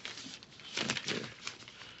say?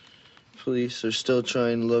 Police are still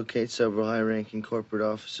trying to locate several high-ranking corporate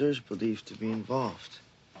officers believed to be involved.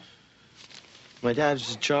 My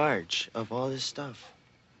dad's in charge of all this stuff.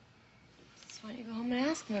 So why don't you go home and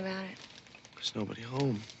ask him about it? There's nobody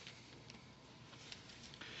home.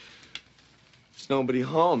 There's nobody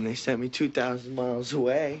home. They sent me 2,000 miles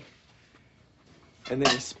away. And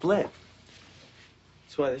then they split.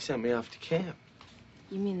 That's why they sent me off to camp.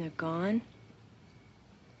 You mean they're gone?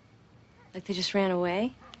 Like they just ran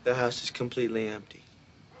away? The house is completely empty.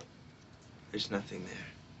 There's nothing there.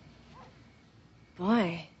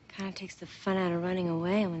 Boy, kind of takes the fun out of running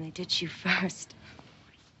away when they ditch you first.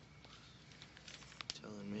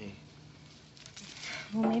 Telling me.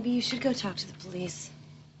 Well, maybe you should go talk to the police.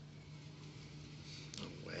 No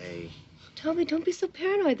way. Toby, don't be so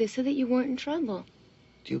paranoid. They said that you weren't in trouble.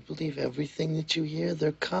 Do you believe everything that you hear?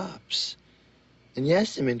 They're cops. And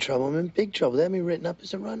yes, I'm in trouble. I'm in big trouble. They had me written up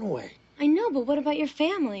as a runaway. I know, but what about your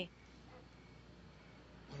family?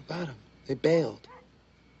 What about him? They bailed.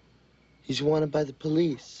 He's wanted by the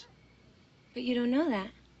police. But you don't know that.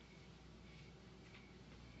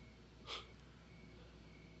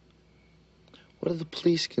 What are the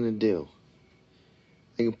police gonna do?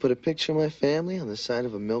 They can put a picture of my family on the side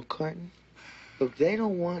of a milk carton? Look, they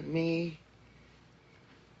don't want me.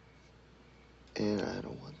 And I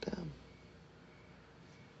don't want them.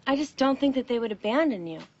 I just don't think that they would abandon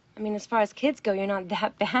you. I mean, as far as kids go, you're not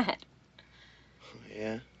that bad.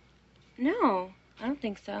 Yeah? No, I don't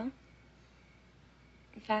think so.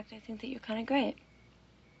 In fact, I think that you're kind of great.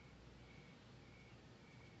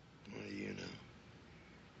 What do you know?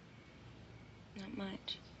 Not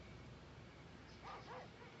much.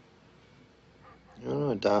 You want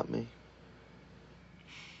to adopt me?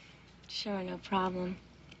 Sure, no problem.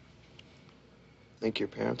 Think your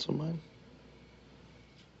parents will mind?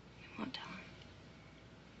 I won't tell them.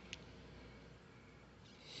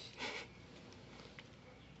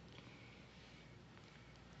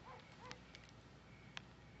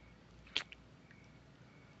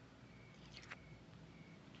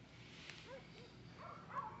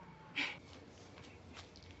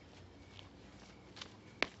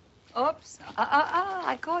 Oops.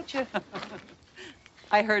 I caught you.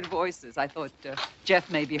 I heard voices. I thought Jeff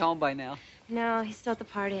may be home by now. No, he's still at the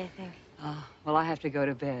party, I think. Well, I have to go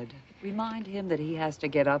to bed. Remind him that he has to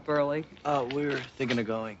get up early. Oh, we were thinking of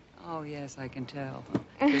going. Oh, yes, I can tell.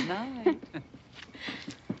 Good night.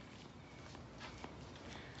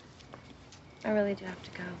 I really do have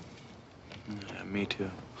to go. Yeah, me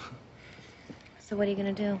too. So what are you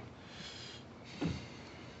gonna do? You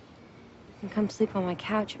can come sleep on my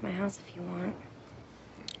couch at my house if you want.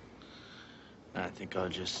 I think I'll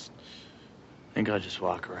just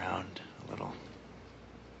walk around a little.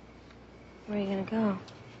 Where are you gonna go?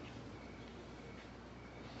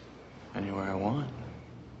 Anywhere I want.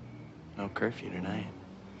 No curfew tonight.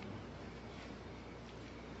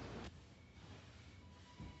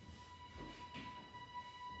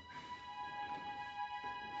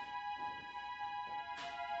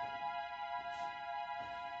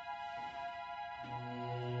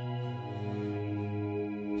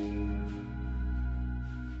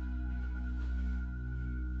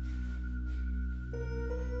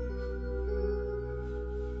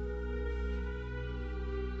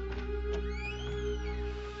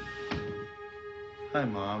 Hi,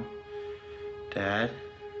 Mom. Dad.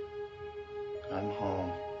 I'm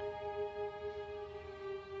home.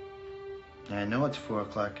 I know it's 4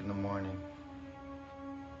 o'clock in the morning.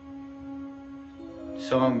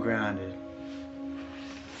 So I'm grounded.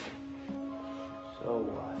 So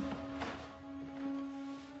what?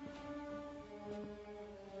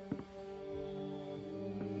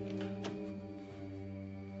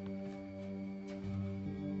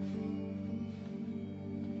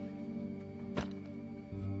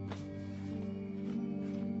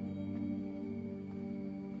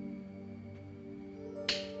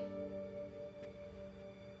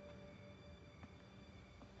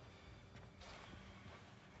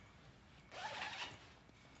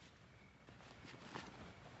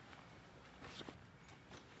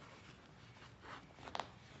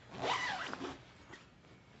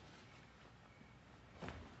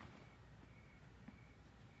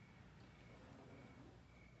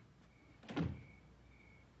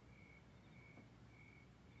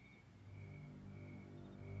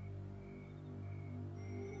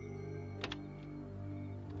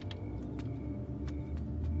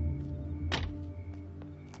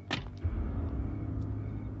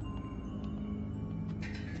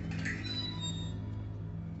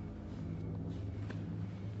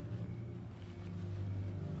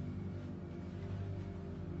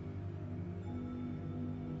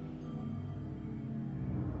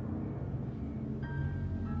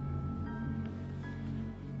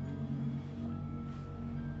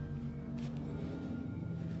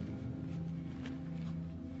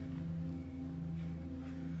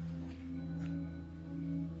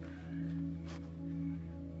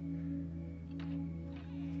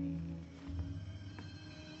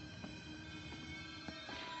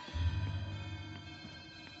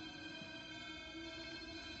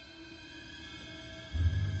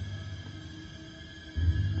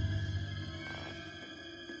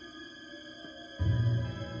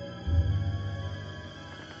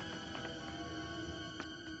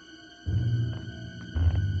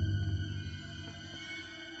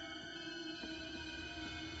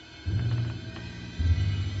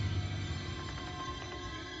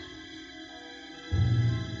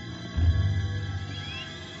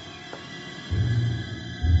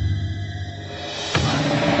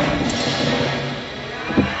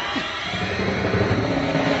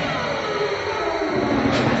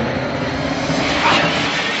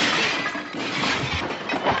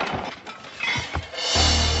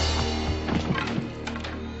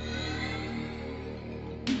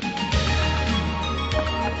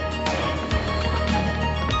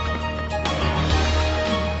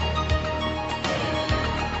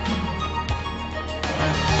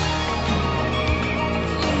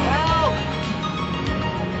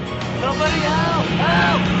 Somebody help!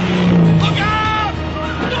 Help! Look out!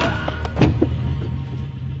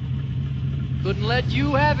 Couldn't let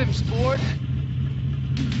you have him, sport.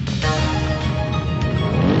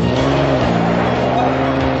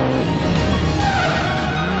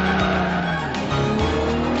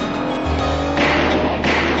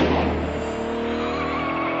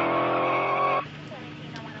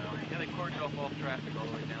 Yeah, they cordoned off all traffic all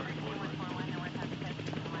the way down to the border.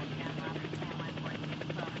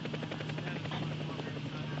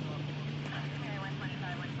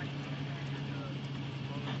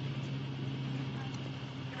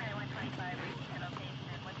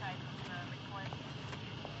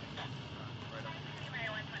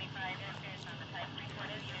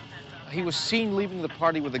 He was seen leaving the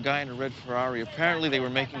party with a guy in a red Ferrari. Apparently they were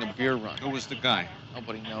making a beer run. Who was the guy?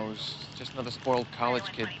 Nobody knows. Just another spoiled college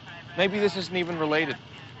kid. Maybe this isn't even related.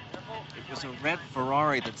 It was a red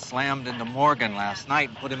Ferrari that slammed into Morgan last night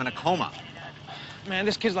and put him in a coma. Man,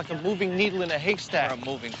 this kid's like a moving needle in a haystack. Or a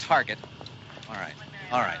moving target. All right.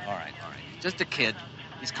 Just a kid.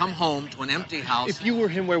 He's come home to an empty house. If you were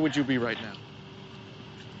him, where would you be right now?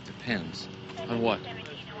 Depends. On what?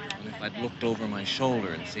 And if I'd looked over my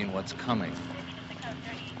shoulder and seen what's coming.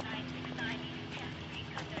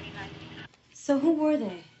 So who were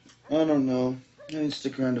they? I don't know. I didn't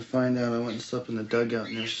stick around to find out. I went and slept in the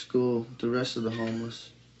dugout near school with the rest of the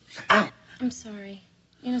homeless. Ow! I'm sorry.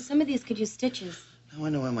 You know, some of these could use stitches. I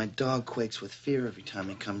wonder why my dog quakes with fear every time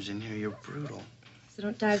he comes in here. You're brutal. So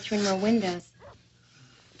don't dive through any more windows.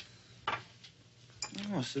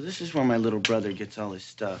 Oh, so this is where my little brother gets all his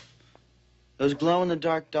stuff. Those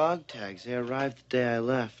glow-in-the-dark dog tags, they arrived the day I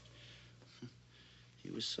left. He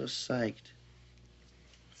was so psyched.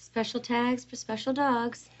 Special tags for special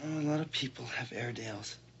dogs. Oh, a lot of people have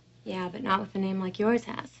Airedales. Yeah, but not with a name like yours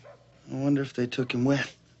has. I wonder if they took him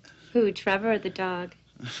with. Who, Trevor or the dog?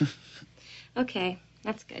 Okay,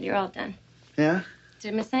 that's good. You're all done. Yeah?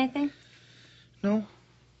 Did I miss anything? No.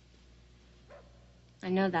 I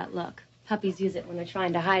know that look. Puppies use it when they're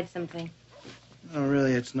trying to hide something. Oh,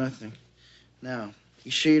 really, it's nothing. Now,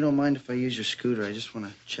 you sure you don't mind if I use your scooter? I just want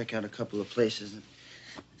to check out a couple of places and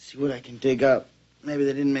see what I can dig up. Maybe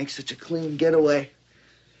they didn't make such a clean getaway.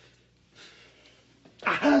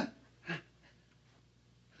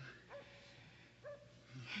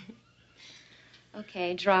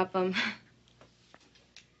 Okay, drop them.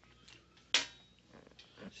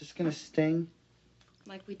 Is this gonna sting?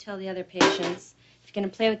 Like we tell the other patients, if you're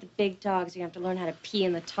gonna play with the big dogs, you have to learn how to pee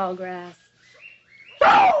in the tall grass.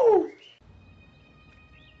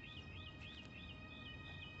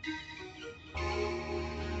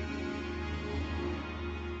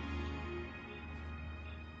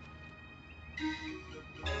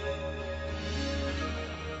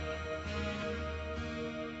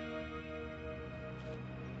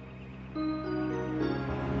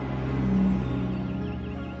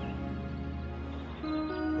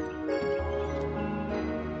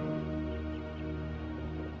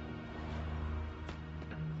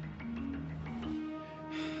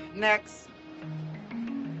 Next.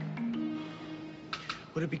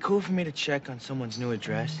 Would it be cool for me to check on someone's new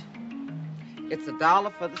address? It's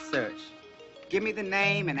 $1 for the search. Give me the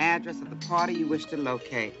name and address of the party you wish to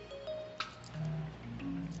locate.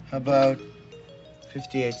 How about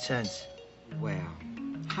 58 cents? Well,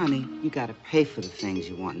 honey, you gotta pay for the things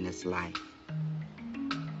you want in this life.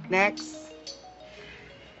 Next.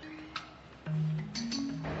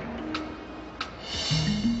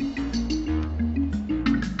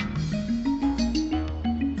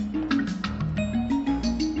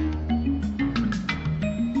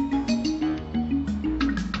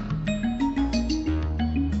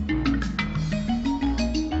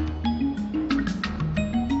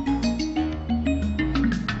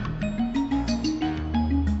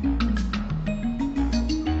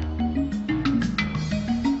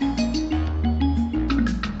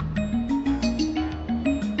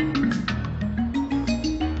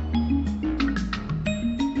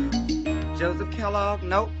 Joseph Kellogg?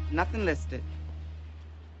 Nope, nothing listed.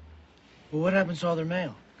 Well, what happens to all their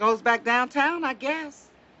mail? Goes back downtown, I guess.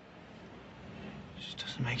 It just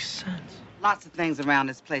doesn't make sense. Lots of things around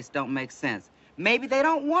this place don't make sense. Maybe they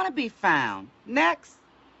don't want to be found. Next.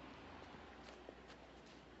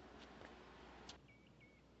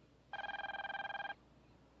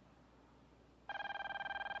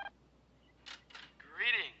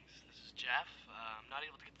 Greetings. This is Jeff. I'm not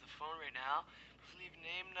able to get to the phone right now. Please leave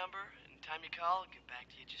name, number, and time you call. I'll get back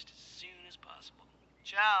to you just as soon as possible.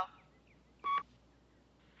 Ciao.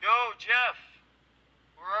 Yo, Jeff.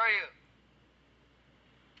 Where are you?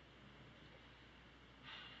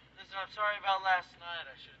 Listen, I'm sorry about last night.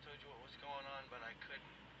 I should have told you what was going on, but I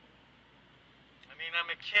couldn't. I mean, I'm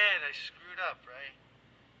a kid. I screwed up, right?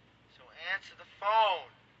 So answer the phone.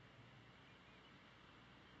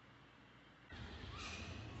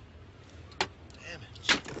 Damn it.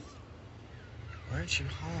 Why aren't you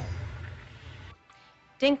home?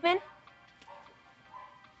 Dinkman?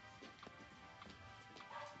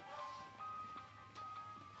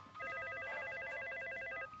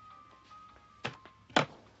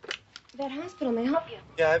 That hospital may help you.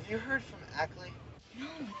 Yeah, have you heard from Ackley? No,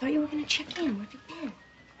 I thought you were going to check in. Where have you been?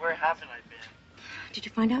 Where haven't I been? Did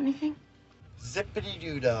you find out anything?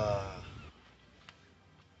 Zippity-doo-dah.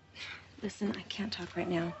 Listen, I can't talk right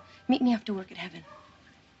now. Meet me after work at Heaven.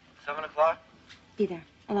 7 o'clock? Be there.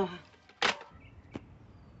 Aloha.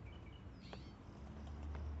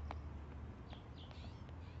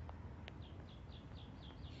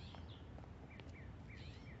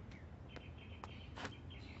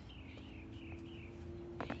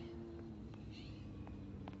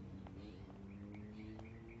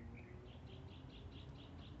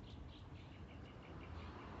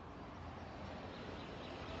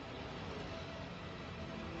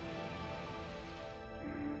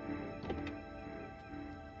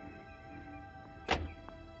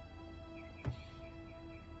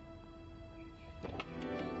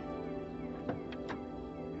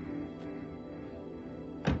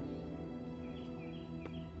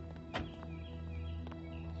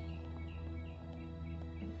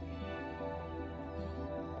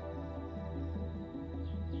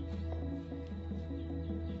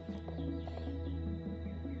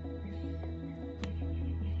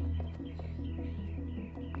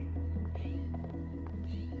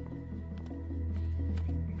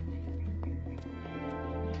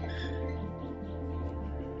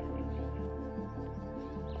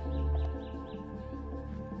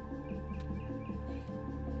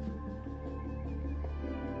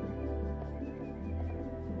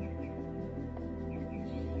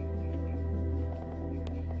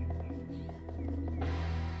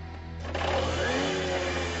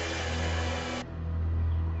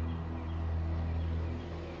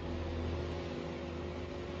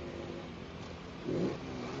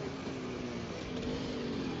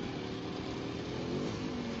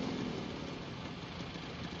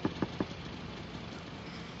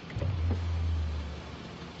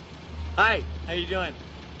 Hi, how you doing?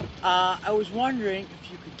 I was wondering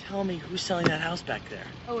if you could tell me who's selling that house back there.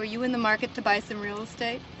 Oh, are you in the market to buy some real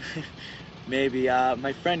estate? Maybe.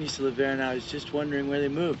 My friend used to live there, and I was just wondering where they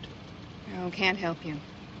moved. Oh, can't help you.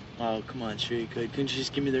 Oh, come on, sure you could. Couldn't you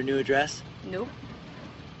just give me their new address? Nope.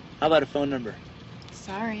 How about a phone number?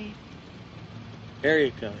 Sorry.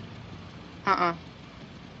 Area code? Uh-uh.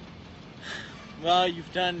 Well,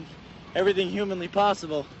 you've done everything humanly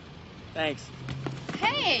possible. Thanks.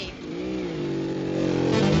 Hey!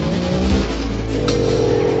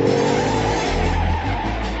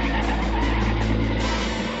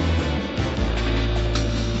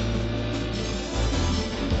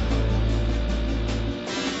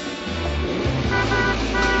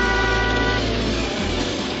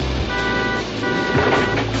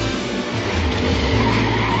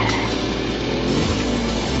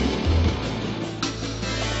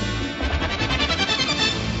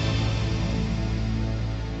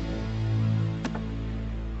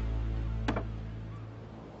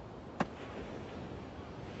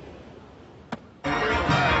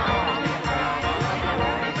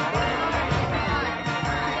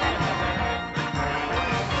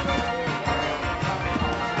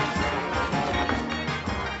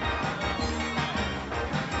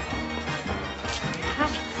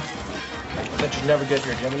 Bet you'd never get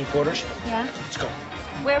here. Do you have any quarters? Yeah? Let's go.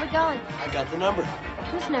 Where are we going? I got the number.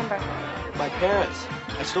 Whose number? My parents.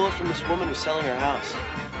 I stole it from this woman who's selling her house.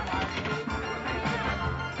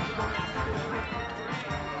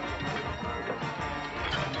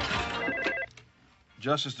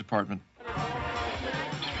 Justice Department.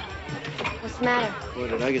 What's the matter? Boy,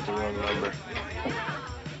 did I get the wrong number.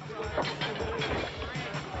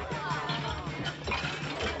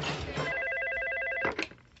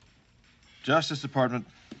 Justice Department.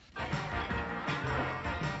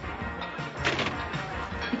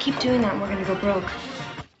 We keep doing that and we're gonna go broke.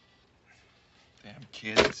 Damn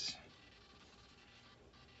kids.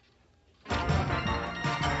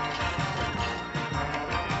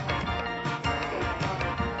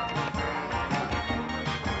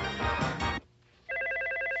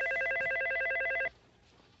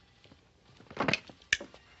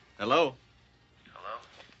 Hello? Hello?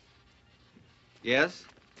 Yes?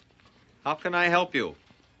 How can I help you?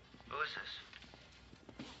 Who is this?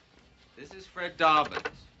 This is Fred Dobbins.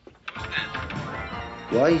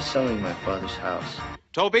 Why are you selling my father's house?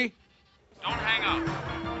 Toby? Don't hang up.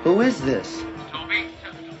 Who is this? Toby,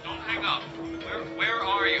 don't hang up. Where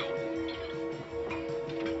are you?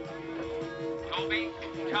 Toby,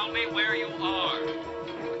 tell me where you are.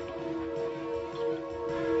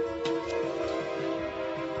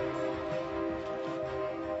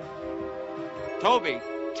 Toby,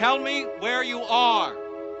 tell me where you are.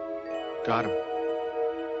 Got him.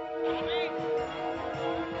 Toby?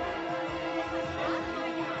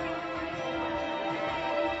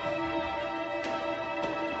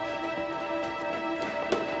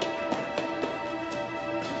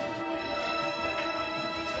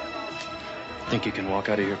 Think you can walk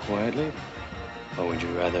out of here quietly? Or would you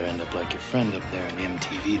rather end up like your friend up there in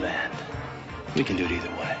MTV land? We can do it either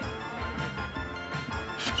way.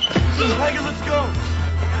 Tiger, let's go!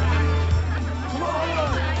 Come on!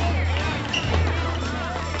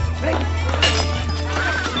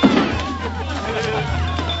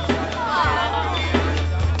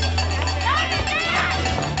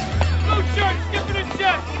 Blue shirt, skipping a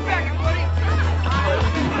jet. Get back here, buddy.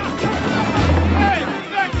 Hey,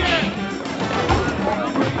 back here.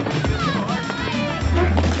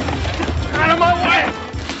 Out of my way.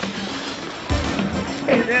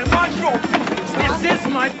 Hey there, Macho. This is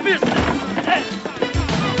my business.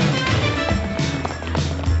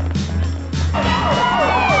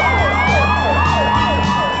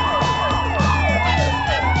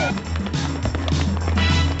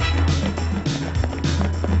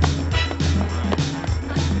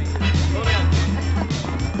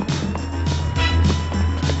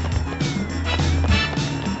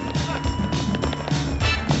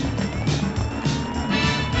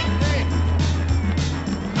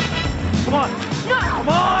 Come on. Come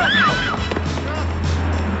on.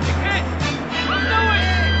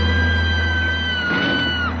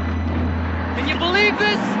 Can you believe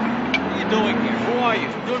this? What are you doing here? Who are you?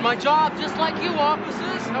 Doing my job just like you,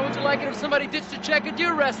 officers. How would you like it if somebody ditched a check at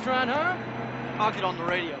your restaurant, huh? I'll get on the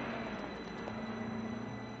radio.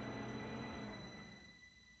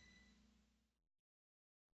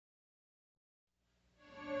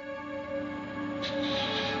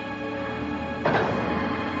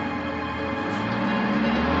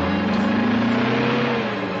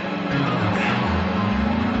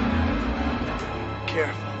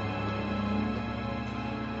 Careful.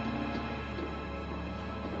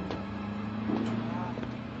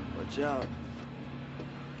 job.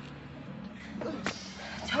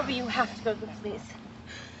 Toby, you have to go to the police.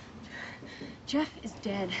 Jeff is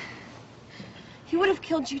dead. He would have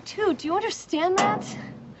killed you too. Do you understand that?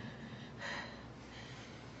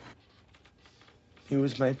 He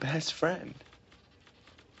was my best friend.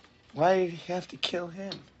 Why did he have to kill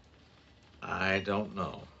him? I don't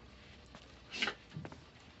know.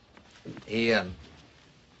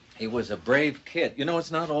 He was a brave kid. You know,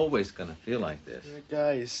 it's not always gonna feel like this. That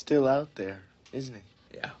guy is still out there, isn't he?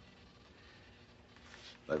 Yeah.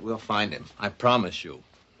 But we'll find him. I promise you.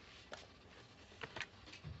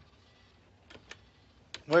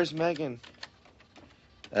 Where's Megan?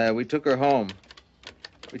 We took her home.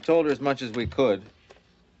 We told her as much as we could.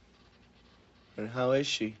 And how is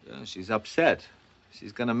she? She's upset.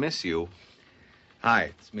 She's gonna miss you. Hi,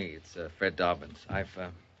 it's me. It's Fred Dobbins.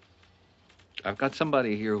 I've got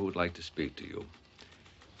somebody here who would like to speak to you.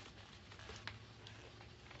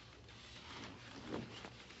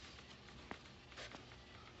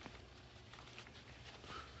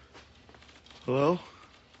 Hello?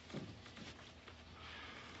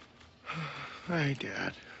 Hi,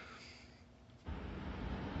 Dad.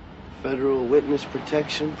 Federal Witness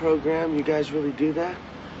Protection Program? You guys really do that?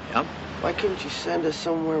 Yep. Why couldn't you send us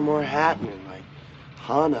somewhere more happening, like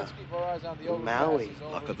Hana or Maui?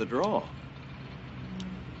 Luck of the draw.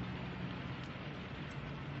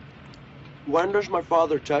 When does my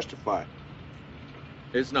father testify?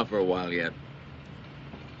 It's not for a while yet.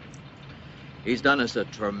 He's done us a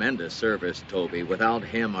tremendous service, Toby. Without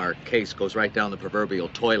him, our case goes right down the proverbial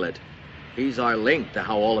toilet. He's our link to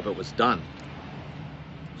how all of it was done.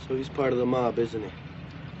 So he's part of the mob, isn't he?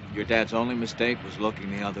 Your dad's only mistake was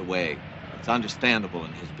looking the other way. It's understandable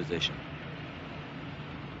in his position.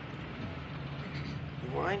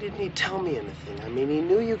 Why didn't he tell me anything? I mean, he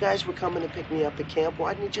knew you guys were coming to pick me up at camp.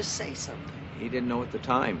 Why didn't he just say something? He didn't know at the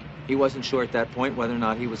time. He wasn't sure at that point whether or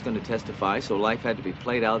not he was going to testify, so life had to be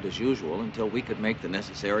played out as usual until we could make the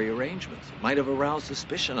necessary arrangements. It might have aroused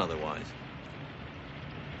suspicion otherwise.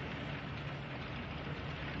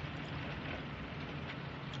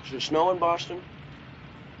 Does it snow in Boston?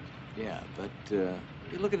 Yeah, but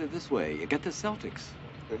you look at it this way. You get the Celtics.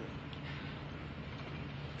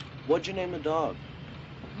 What'd you name the dog?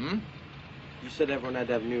 Hmm? You said everyone had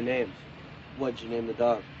to have new names. What'd you name the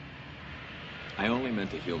dog? I only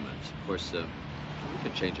meant the humans. Of course, we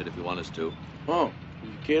can change it if you want us to. Oh, are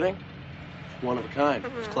you kidding? One of a kind.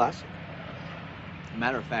 It's classic.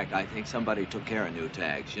 Matter of fact, I think somebody took care of new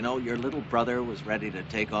tags. You know, your little brother was ready to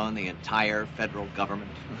take on the entire federal government.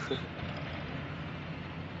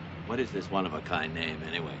 What is this one-of-a-kind name,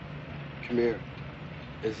 anyway? Come here.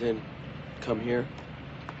 As in, come here.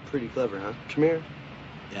 Pretty clever, huh? Come here.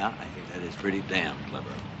 Yeah, I think that is pretty damn clever.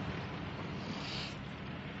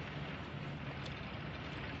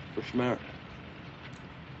 For Schmer.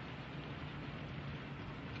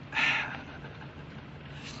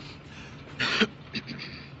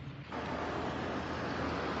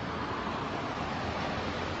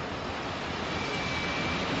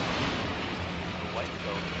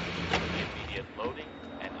 Immediate loading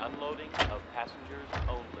and unloading of passengers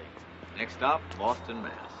only. Next stop, Boston,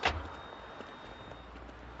 Mass.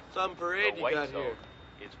 Some parade The you white got zone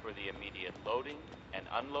here. is for the immediate loading and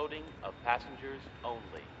unloading of passengers only.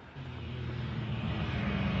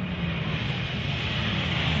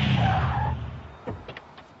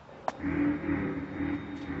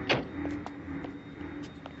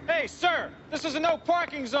 Hey, sir, this is a no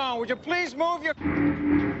parking zone. Would you please move your...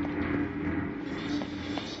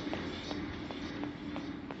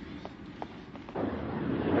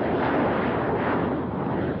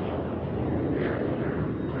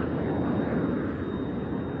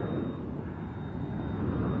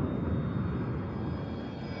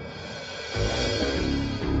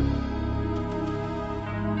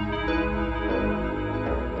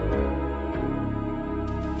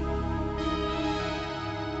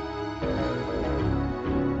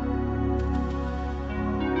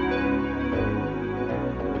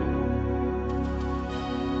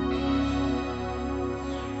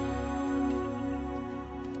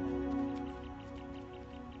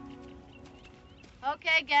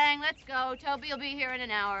 Okay, gang, let's go. Toby will be here in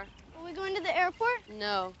an hour. Are we going to the airport?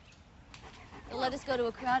 No. They'll let us go to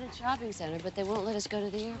a crowded shopping center, but they won't let us go to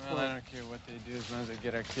the airport. Well, I don't care what they do as long as they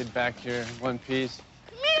get our kid back here in one piece.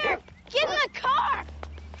 Come here! Get in the car!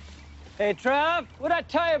 Hey, Trev, what'd I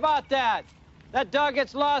tell you about that? That dog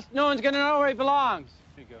gets lost, no one's gonna know where he belongs.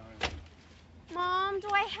 Here you go, honey. Mom, do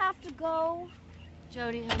I have to go?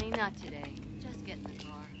 Jody, honey, not today. Just get in the car.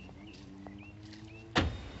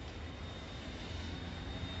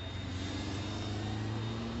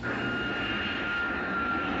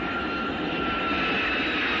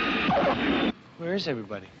 Where is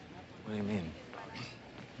everybody? What do you mean?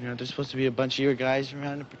 You know, there's supposed to be a bunch of your guys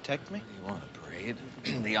around to protect me. What do you want, a parade?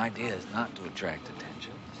 The idea is not to attract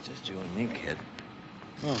attention. It's just you and me, kid.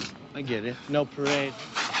 Oh, I get it. No parade.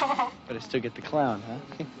 But I still get the clown, huh?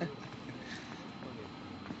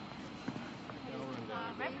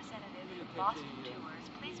 Representative from Boston Tours,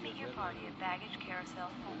 please meet your party at baggage carousel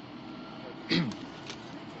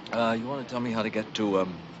 4. You want to tell me how to get to,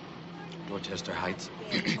 Dorchester Heights?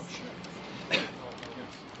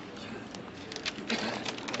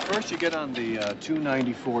 First, you get on the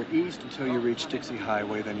 294 East until you reach Dixie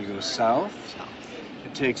Highway. Then you go south.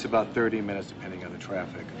 It takes about 30 minutes, depending on the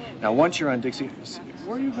traffic. Now, once you're on Dixie,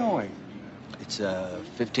 where are you going? It's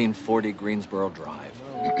 1540 Greensboro Drive.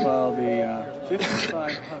 Well, the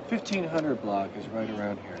 1500 block is right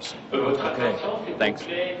around here. So. Okay, thanks.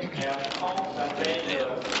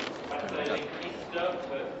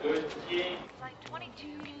 Flight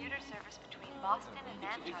 22, commuter service between Boston and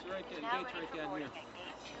Nantucket is now ready for boarding at gate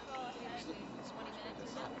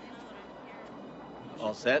 2.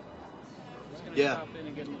 All set? Yeah.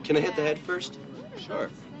 Can I hit the head first? Sure.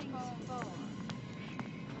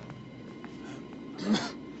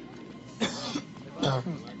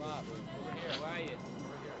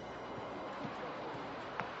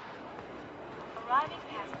 Arriving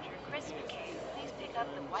passenger Chris McCabe, please pick up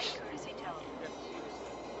the white courtesy telephone.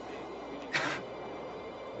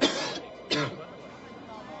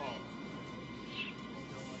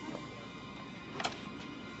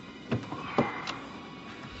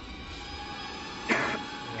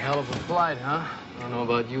 Hell of a flight, huh? I don't know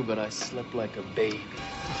about you, but I slept like a baby.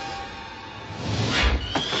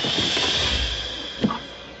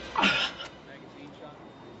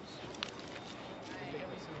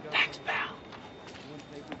 Thanks, pal.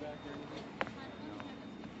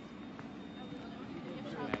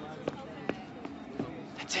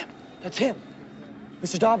 That's him. That's him.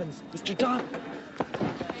 Mr. Dobbins. Mr. Dobbins.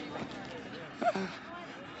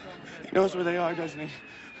 He knows where they are, doesn't he?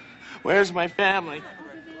 Where's my family?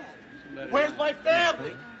 Where's my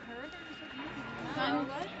family? Hey,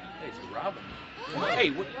 it's Robin.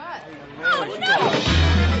 Hey, what?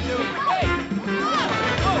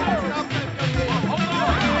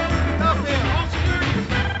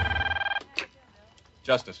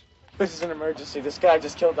 Justice. This is an emergency. This guy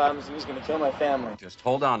just killed Dobbins and he's gonna kill my family. Just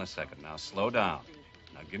hold on a second now. Slow down.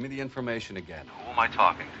 Now give me the information again. Who am I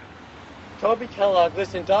talking to? Toby Kellogg,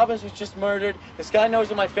 listen, Dobbins was just murdered. This guy knows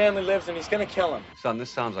where my family lives and he's gonna kill him. Son, this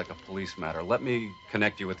sounds like a police matter. Let me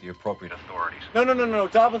connect you with the appropriate authorities. No.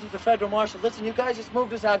 Dobbins was a federal marshal. Listen, you guys just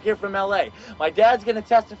moved us out here from L.A. My dad's gonna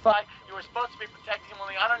testify. You were supposed to be protecting him,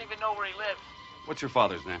 only I don't even know where he lives. What's your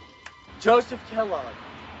father's name? Joseph Kellogg.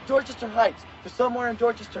 Dorchester Heights. They're somewhere in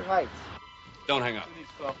Dorchester Heights. Don't hang up.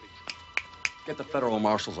 Get the federal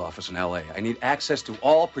marshal's office in L.A. I need access to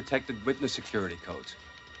all protected witness security codes.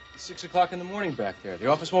 It's 6 o'clock in the morning back there. The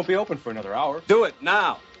office won't be open for another hour. Do it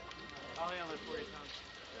now. I'll handle it for you, Tom.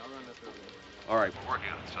 I'll run that through. All right, we're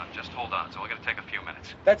working on it, son. Just hold on. It's only going to take a few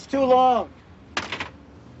minutes. That's too long.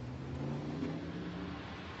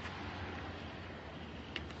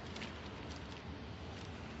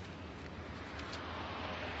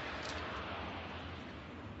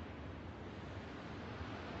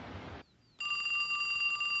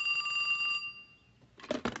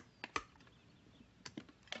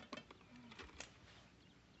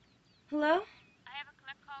 Hello? I have a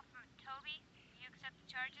collect call from Toby. Do you accept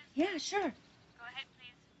the charges? Yeah, sure. Go ahead,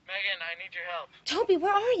 please. Megan, I need your help. Toby,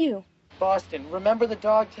 where are you? Boston. Remember the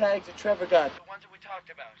dog tags that Trevor got? The ones that we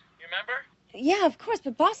talked about. You remember? Yeah, of course,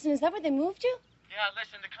 but Boston, is that where they moved you? Yeah,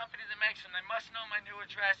 listen, the company that makes them, they must know my new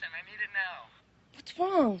address, and I need it now. What's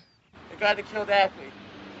wrong? The guy that killed Ackley.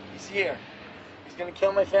 He's here. He's gonna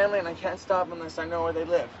kill my family, and I can't stop him unless I know where they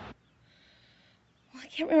live. Well, I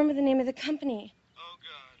can't remember the name of the company. Oh, God.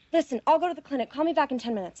 Listen, I'll go to the clinic. Call me back in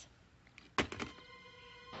 10 minutes.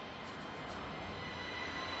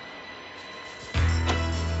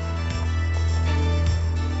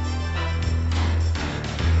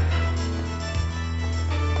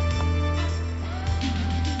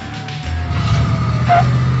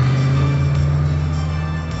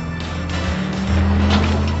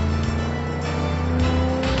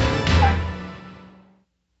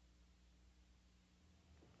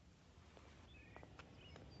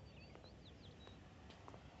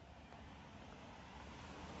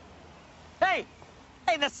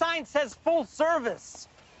 Hey, the sign says full service.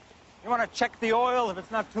 You want to check the oil if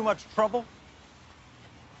it's not too much trouble?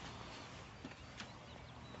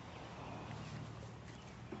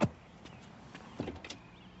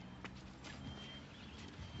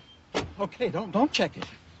 Okay, don't check it.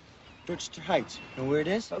 Dorchester Heights. Know where it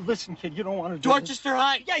is? Listen, kid, you don't want to do Dorchester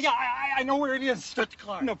Heights! Yeah, I know where it is. Start the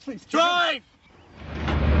car. No, please. Kid. Drive!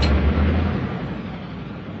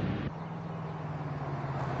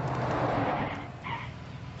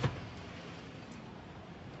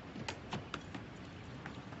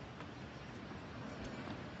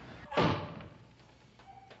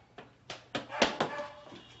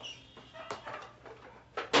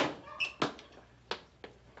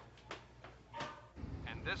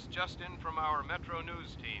 This just in from our Metro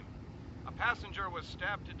News team. A passenger was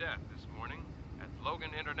stabbed to death this morning at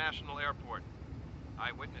Logan International Airport.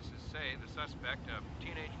 Eyewitnesses say the suspect, a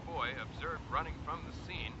teenage boy observed running from the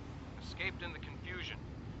scene, escaped in the confusion.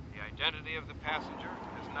 The identity of the passenger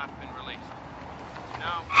has not been released.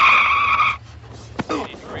 Now,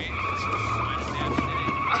 80 degrees, minus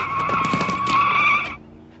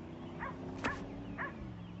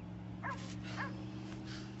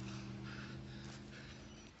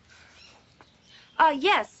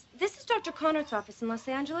Yes, this is Dr. Connor's office in Los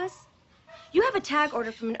Angeles. You have a tag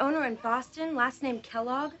order from an owner in Boston, last name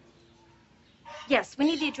Kellogg. Yes, we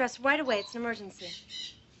need the address right away. It's an emergency.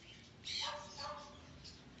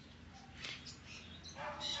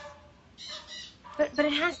 But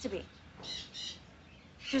it has to be.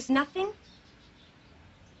 There's nothing?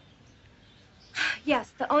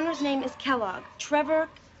 Yes, the owner's name is Kellogg. Trevor,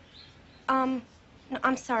 no,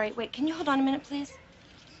 I'm sorry. Wait, can you hold on a minute, please?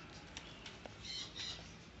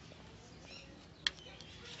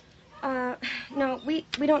 No, we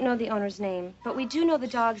don't know the owner's name, but we do know the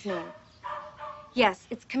dog's name. Yes,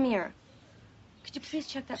 it's Khmer. Could you please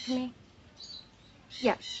check that for me?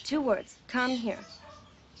 Yes, 2 words. Come here.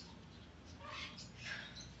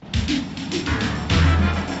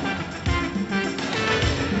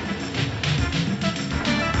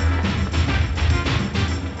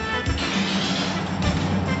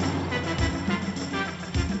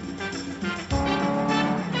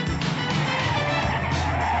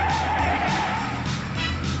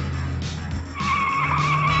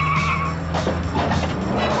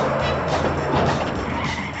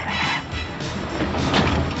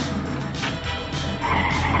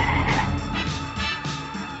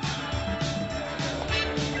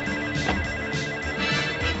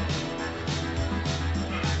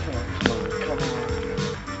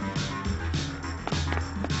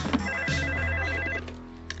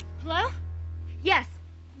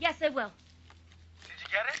 I will. Did you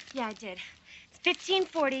get it? Yeah, I did. It's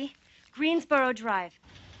 1540 Greensboro Drive.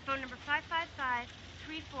 Phone number 555-3453.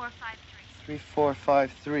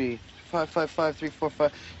 3453.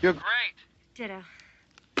 555-345. You're great. Ditto.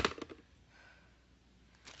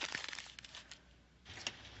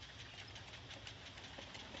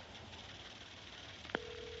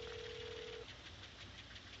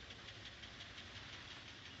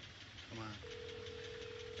 Come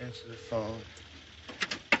on. Answer the phone.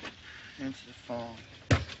 Answer the phone.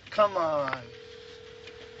 Come on.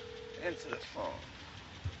 Answer the phone.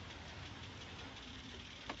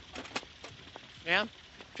 Ma'am?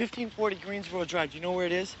 1540 Greensboro Drive. Do you know where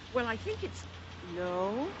it is? Well, I think it's...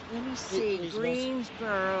 No. Let me see. Greensboro.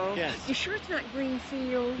 Greensboro. Yes. You sure it's not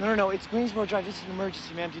Greenfield? No. It's Greensboro Drive. This is an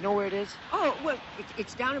emergency, ma'am. Do you know where it is? Oh, well,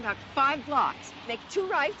 it's down about 5 blocks. Make 2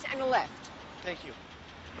 rights and a left. Thank you.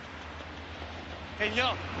 Hey,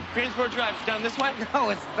 no. Greensboro Drive is down this way? No,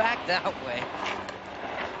 it's back that way.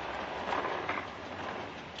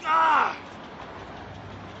 Ah!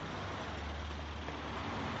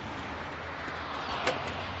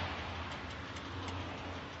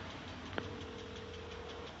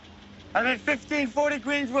 I'm at 1540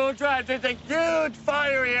 Greensboro Drive. There's a huge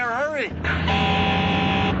fire here. Hurry!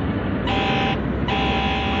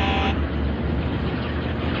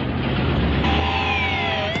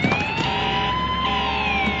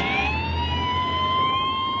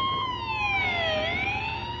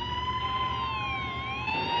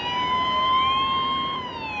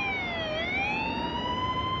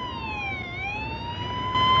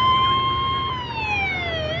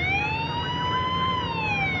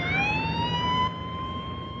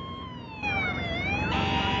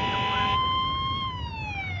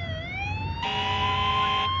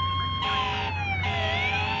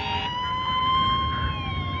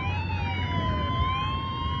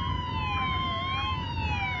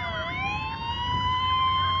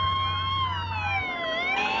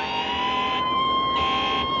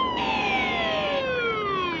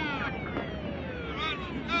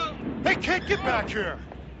 Hey, kid, get back here.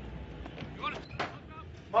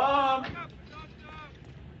 Mom!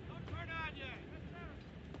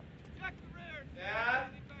 Dad?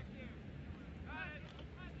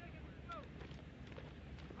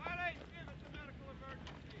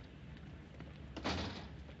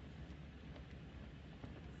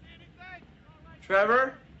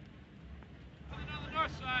 Trevor? Coming on the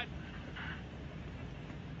north side.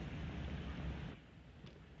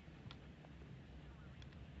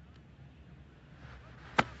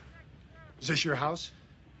 Is this your house?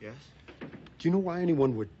 Yes. Do you know why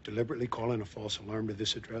anyone would deliberately call in a false alarm to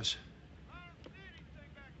this address?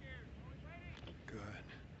 Good.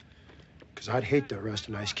 Because I'd hate to arrest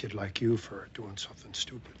a nice kid like you for doing something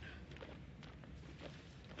stupid.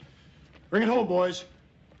 Bring it home, boys.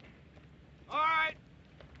 All right.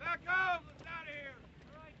 Back up. Let's out of here.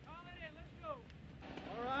 All right, haul it in. Let's go.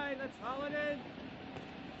 All right, let's haul it in.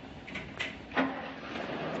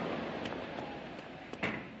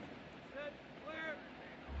 Set. Clear.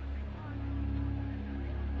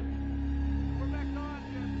 We're back on,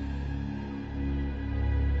 Jim.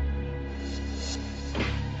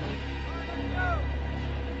 All right, let's go.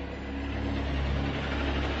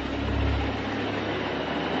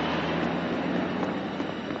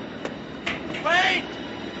 Wait!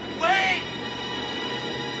 Wait!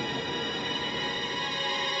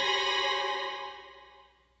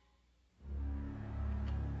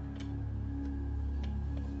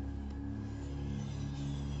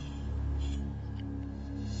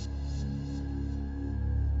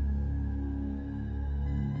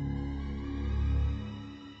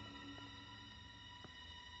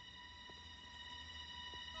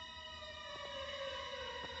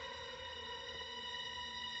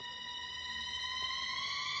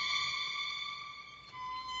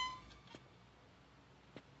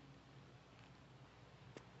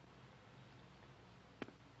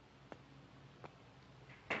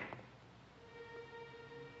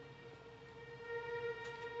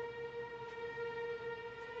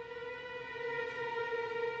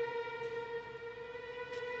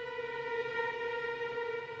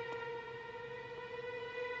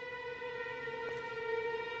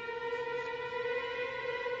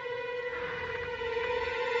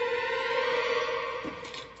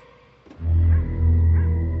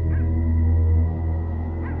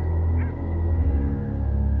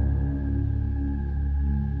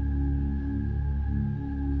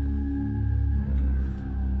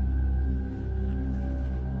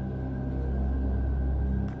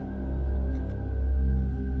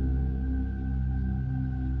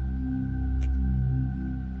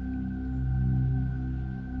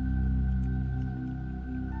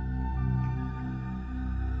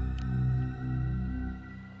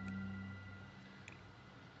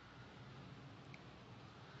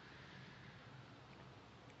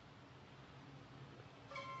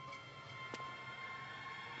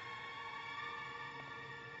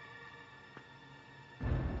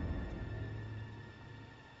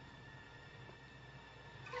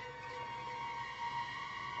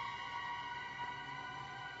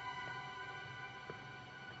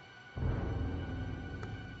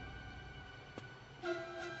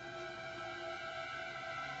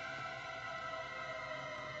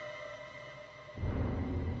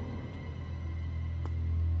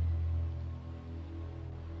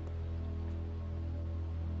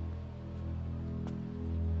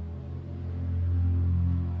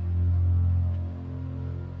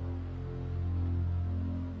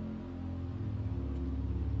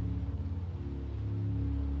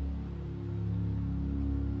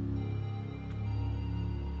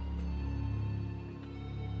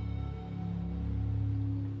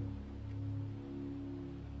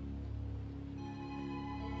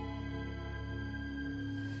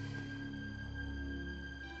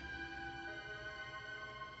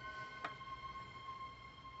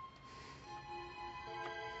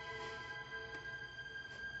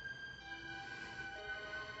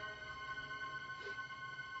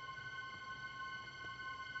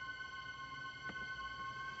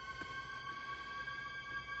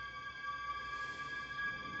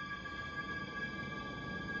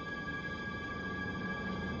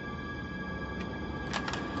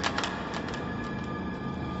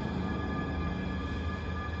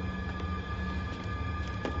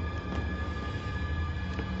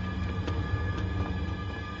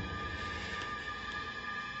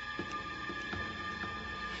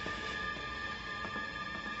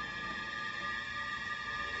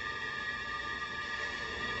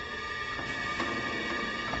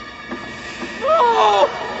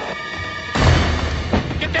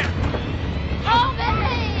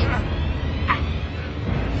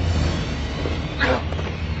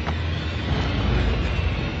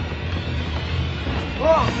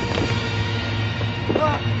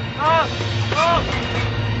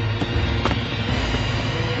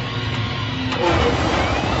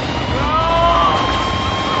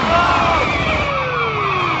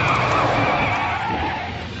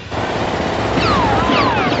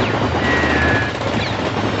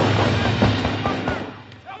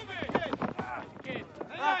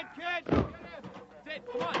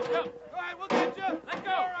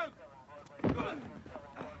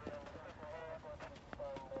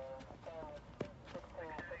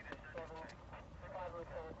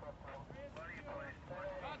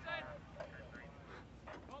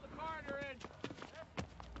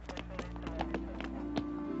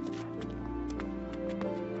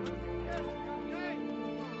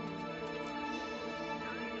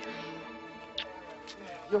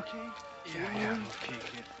 You okay? Yeah, I'm okay,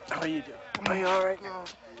 kid. How are you doing? Are you all right?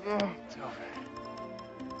 It's over.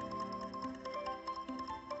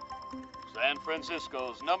 San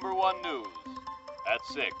Francisco's #1 news at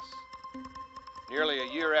 6. Nearly a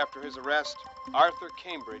year after his arrest, Arthur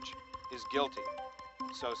Cambridge is guilty.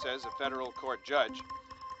 So says a federal court judge.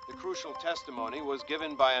 The crucial testimony was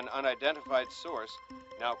given by an unidentified source,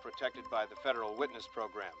 now protected by the federal witness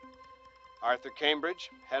program. Arthur Cambridge,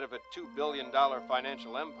 head of a $2 billion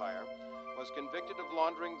financial empire, was convicted of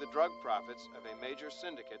laundering the drug profits of a major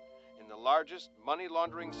syndicate in the largest money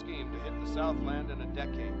laundering scheme to hit the Southland in a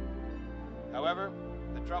decade. However,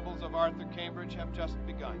 the troubles of Arthur Cambridge have just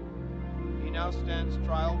begun. He now stands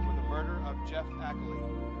trial for the murder of Jeff Ackley,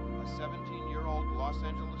 a 17-year-old Los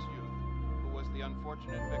Angeles youth who was the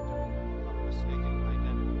unfortunate victim of mistaken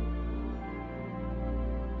identity.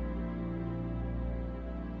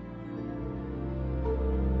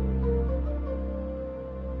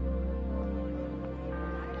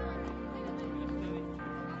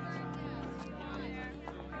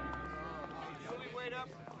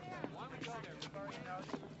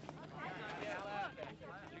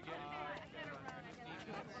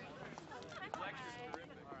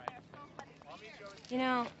 You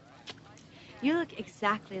know, you look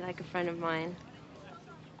exactly like a friend of mine.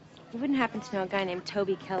 You wouldn't happen to know a guy named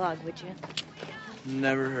Toby Kellogg, would you?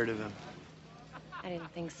 Never heard of him. I didn't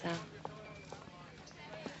think so.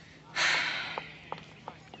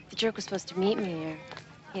 The jerk was supposed to meet me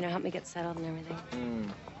or, help me get settled and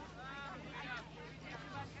everything.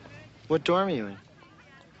 What dorm are you in?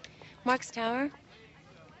 Mark's Tower?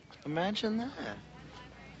 Imagine that.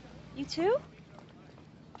 You too?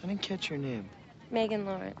 I didn't catch your name. Megan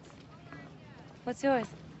Lawrence. What's yours?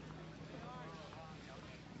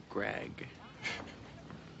 Greg.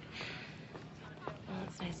 Well,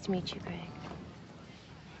 it's nice to meet you, Greg.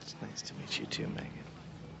 It's nice to meet you too, Megan.